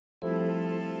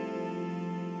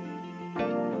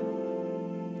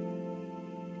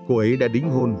 Cô ấy đã đính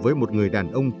hôn với một người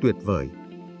đàn ông tuyệt vời.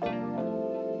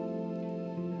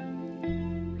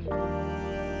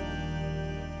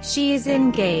 She is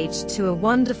engaged to a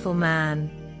wonderful man.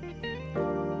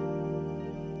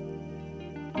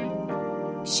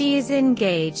 She is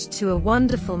engaged to a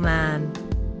wonderful man.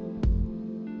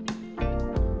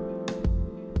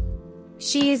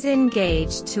 She is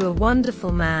engaged to a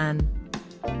wonderful man.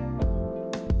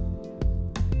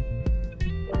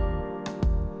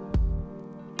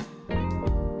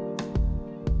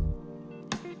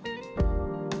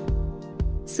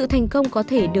 Sự thành công có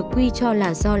thể được quy cho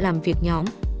là do làm việc nhóm.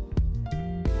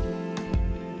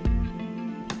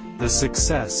 The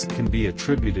success can be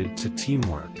attributed to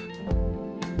teamwork.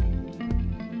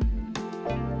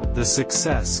 The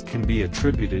success can be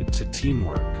attributed to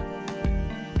teamwork.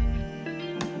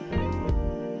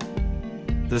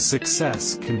 The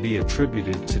success can be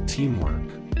attributed to teamwork.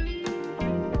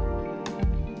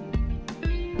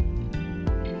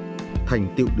 Thành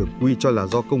tựu được quy cho là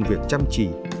do công việc chăm chỉ.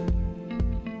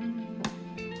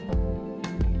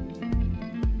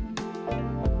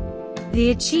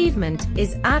 The achievement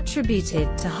is attributed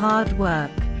to hard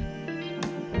work.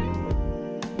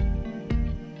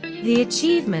 The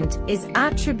achievement is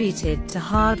attributed to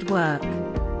hard work.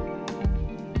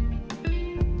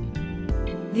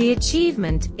 The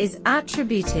achievement is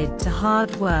attributed to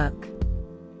hard work.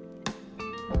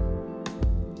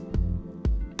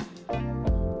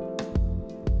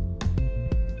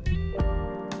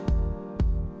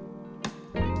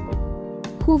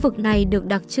 Khu vực này được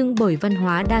đặc trưng bởi văn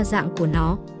hóa đa dạng của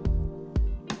nó.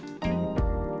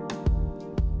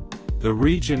 The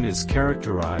region is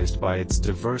characterized by its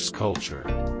diverse culture.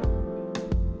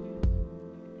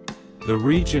 The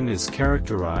region is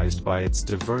characterized by its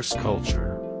diverse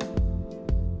culture.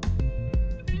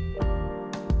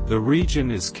 The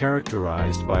region is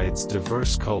characterized by its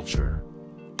diverse culture.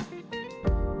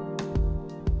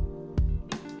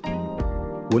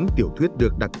 Cuốn tiểu thuyết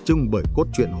được đặc trưng bởi cốt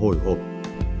truyện hồi hộp.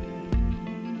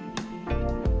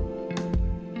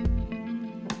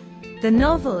 The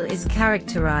novel is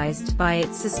characterized by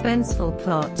its suspenseful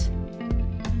plot.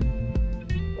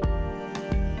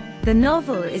 The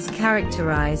novel is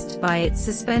characterized by its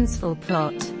suspenseful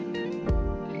plot.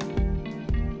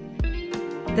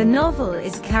 The novel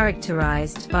is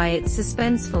characterized by its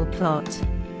suspenseful plot.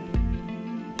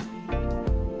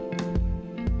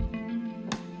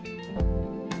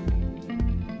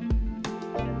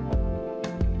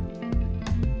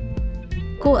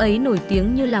 Cô ấy nổi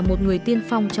tiếng như là một người tiên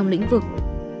phong trong lĩnh vực.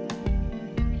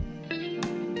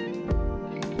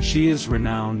 She is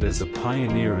renowned as a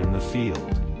pioneer in the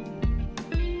field.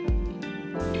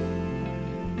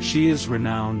 She is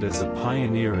renowned as a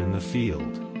pioneer in the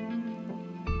field.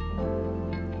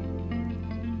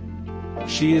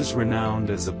 She is renowned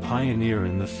as a pioneer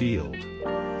in the field.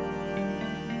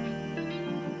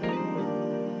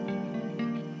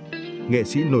 Nghệ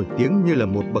sĩ nổi tiếng như là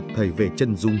một bậc thầy về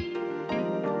chân dung.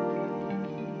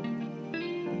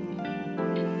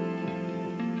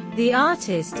 The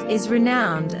artist is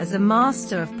renowned as a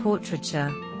master of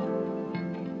portraiture.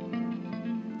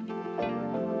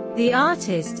 The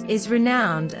artist is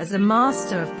renowned as a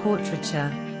master of portraiture.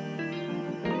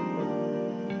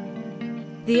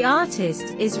 The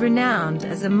artist is renowned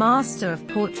as a master of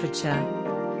portraiture.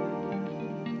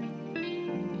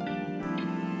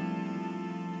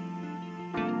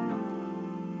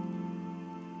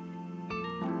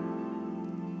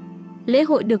 Lễ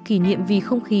hội được kỷ niệm vì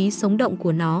không khí sống động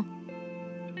của nó.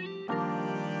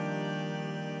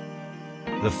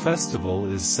 The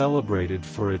festival is celebrated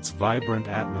for its vibrant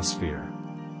atmosphere.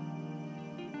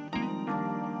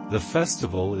 The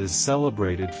festival is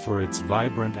celebrated for its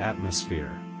vibrant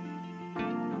atmosphere.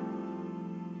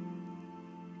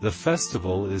 The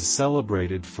festival is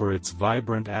celebrated for its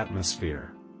vibrant atmosphere.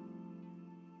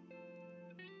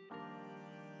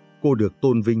 Cô được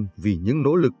tôn vinh vì những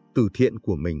nỗ lực từ thiện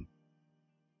của mình.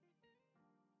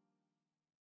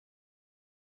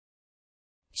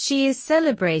 She is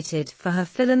celebrated for her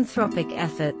philanthropic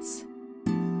efforts.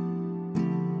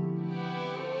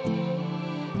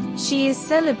 She is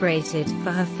celebrated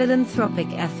for her philanthropic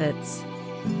efforts.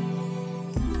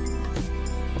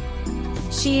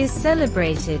 She is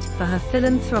celebrated for her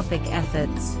philanthropic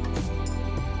efforts.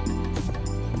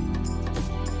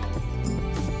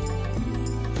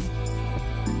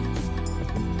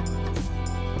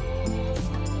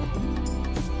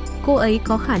 Cô ấy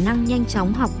có khả năng nhanh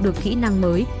chóng học được kỹ năng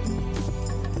mới.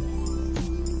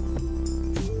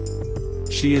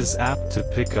 She is apt to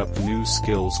pick up new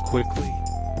skills quickly.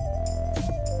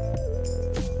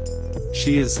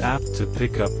 She is apt to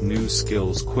pick up new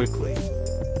skills quickly.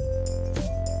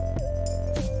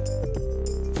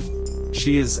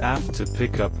 She is apt to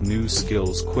pick up new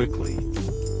skills quickly.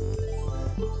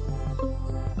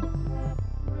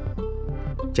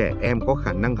 Trẻ em có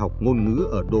khả năng học ngôn ngữ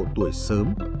ở độ tuổi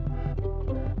sớm.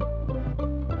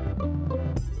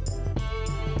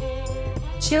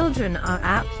 Children are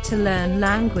apt to learn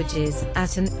languages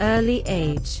at an early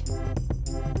age.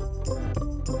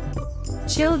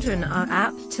 Children are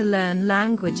apt to learn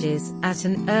languages at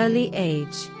an early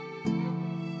age.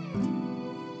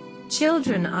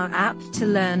 Children are apt to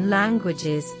learn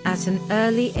languages at an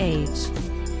early age.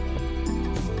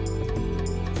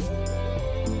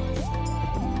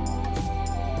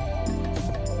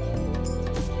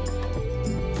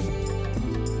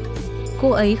 Cô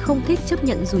ấy không thích chấp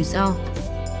nhận rủi ro.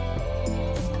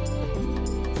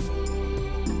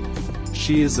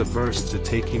 She is averse to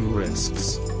taking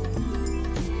risks.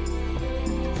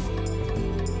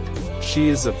 She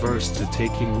is averse to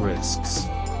taking risks.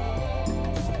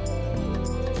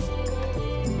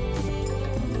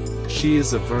 She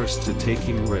is averse to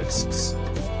taking risks.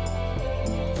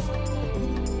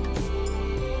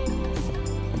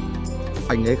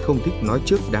 Anh ấy không thích nói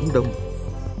trước đám đông.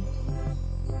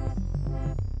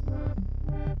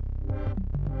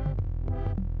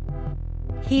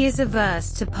 He is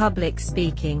averse to public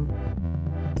speaking.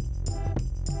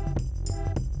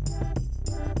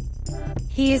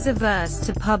 He is averse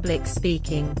to public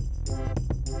speaking.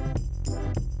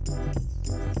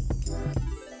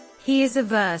 He is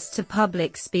averse to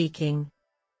public speaking.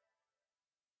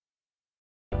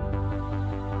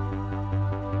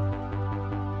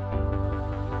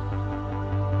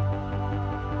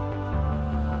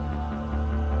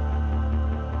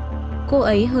 Cô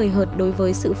ấy hời hợt đối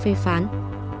với sự phê phán.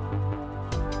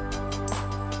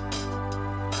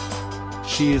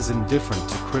 She is indifferent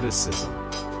to criticism.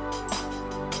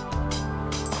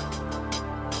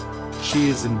 She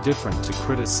is indifferent to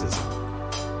criticism.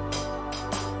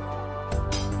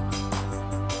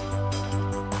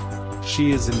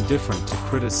 She is indifferent to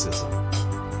criticism.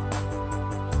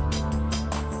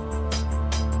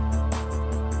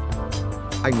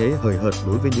 Anh ấy hời hợt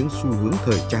đối với những xu hướng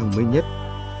thời trang mới nhất.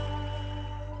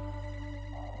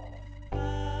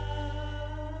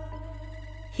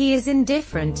 He is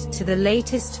indifferent to the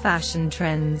latest fashion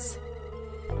trends.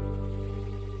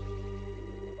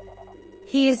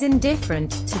 He is indifferent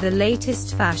to the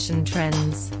latest fashion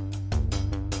trends.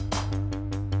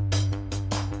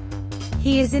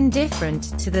 He is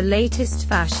indifferent to the latest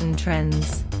fashion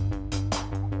trends.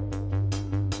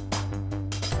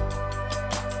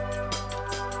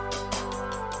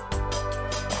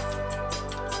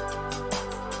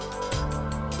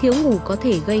 Thiếu ngủ có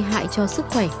thể gây hại cho sức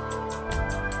khỏe.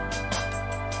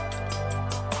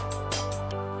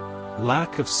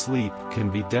 Lack of sleep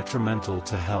can be detrimental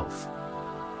to health.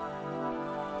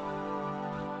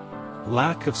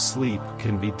 Lack of sleep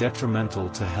can be detrimental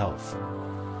to health.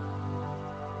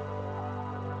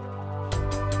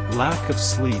 Lack of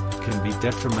sleep can be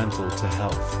detrimental to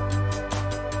health.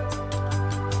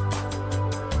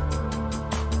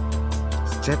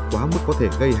 Stress quá mức có thể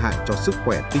gây hại cho sức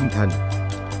khỏe tinh thần.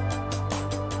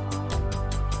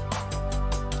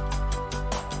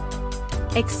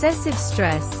 Excessive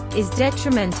stress is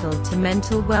detrimental to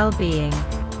mental well-being.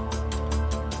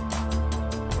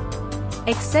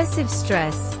 Excessive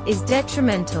stress is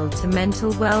detrimental to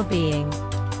mental well-being.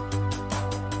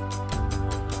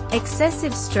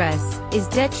 Excessive stress is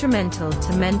detrimental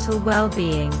to mental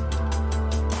well-being.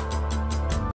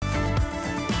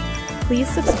 Please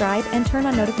subscribe and turn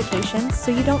on notifications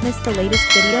so you don't miss the latest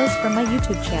videos from my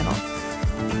YouTube channel.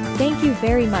 Thank you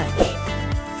very much.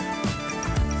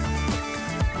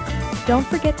 Don't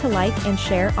forget to like and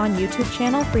share on YouTube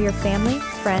channel for your family,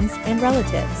 friends, and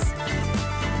relatives.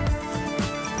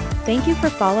 Thank you for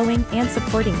following and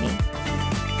supporting me.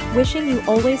 Wishing you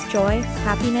always joy,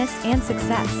 happiness, and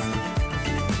success.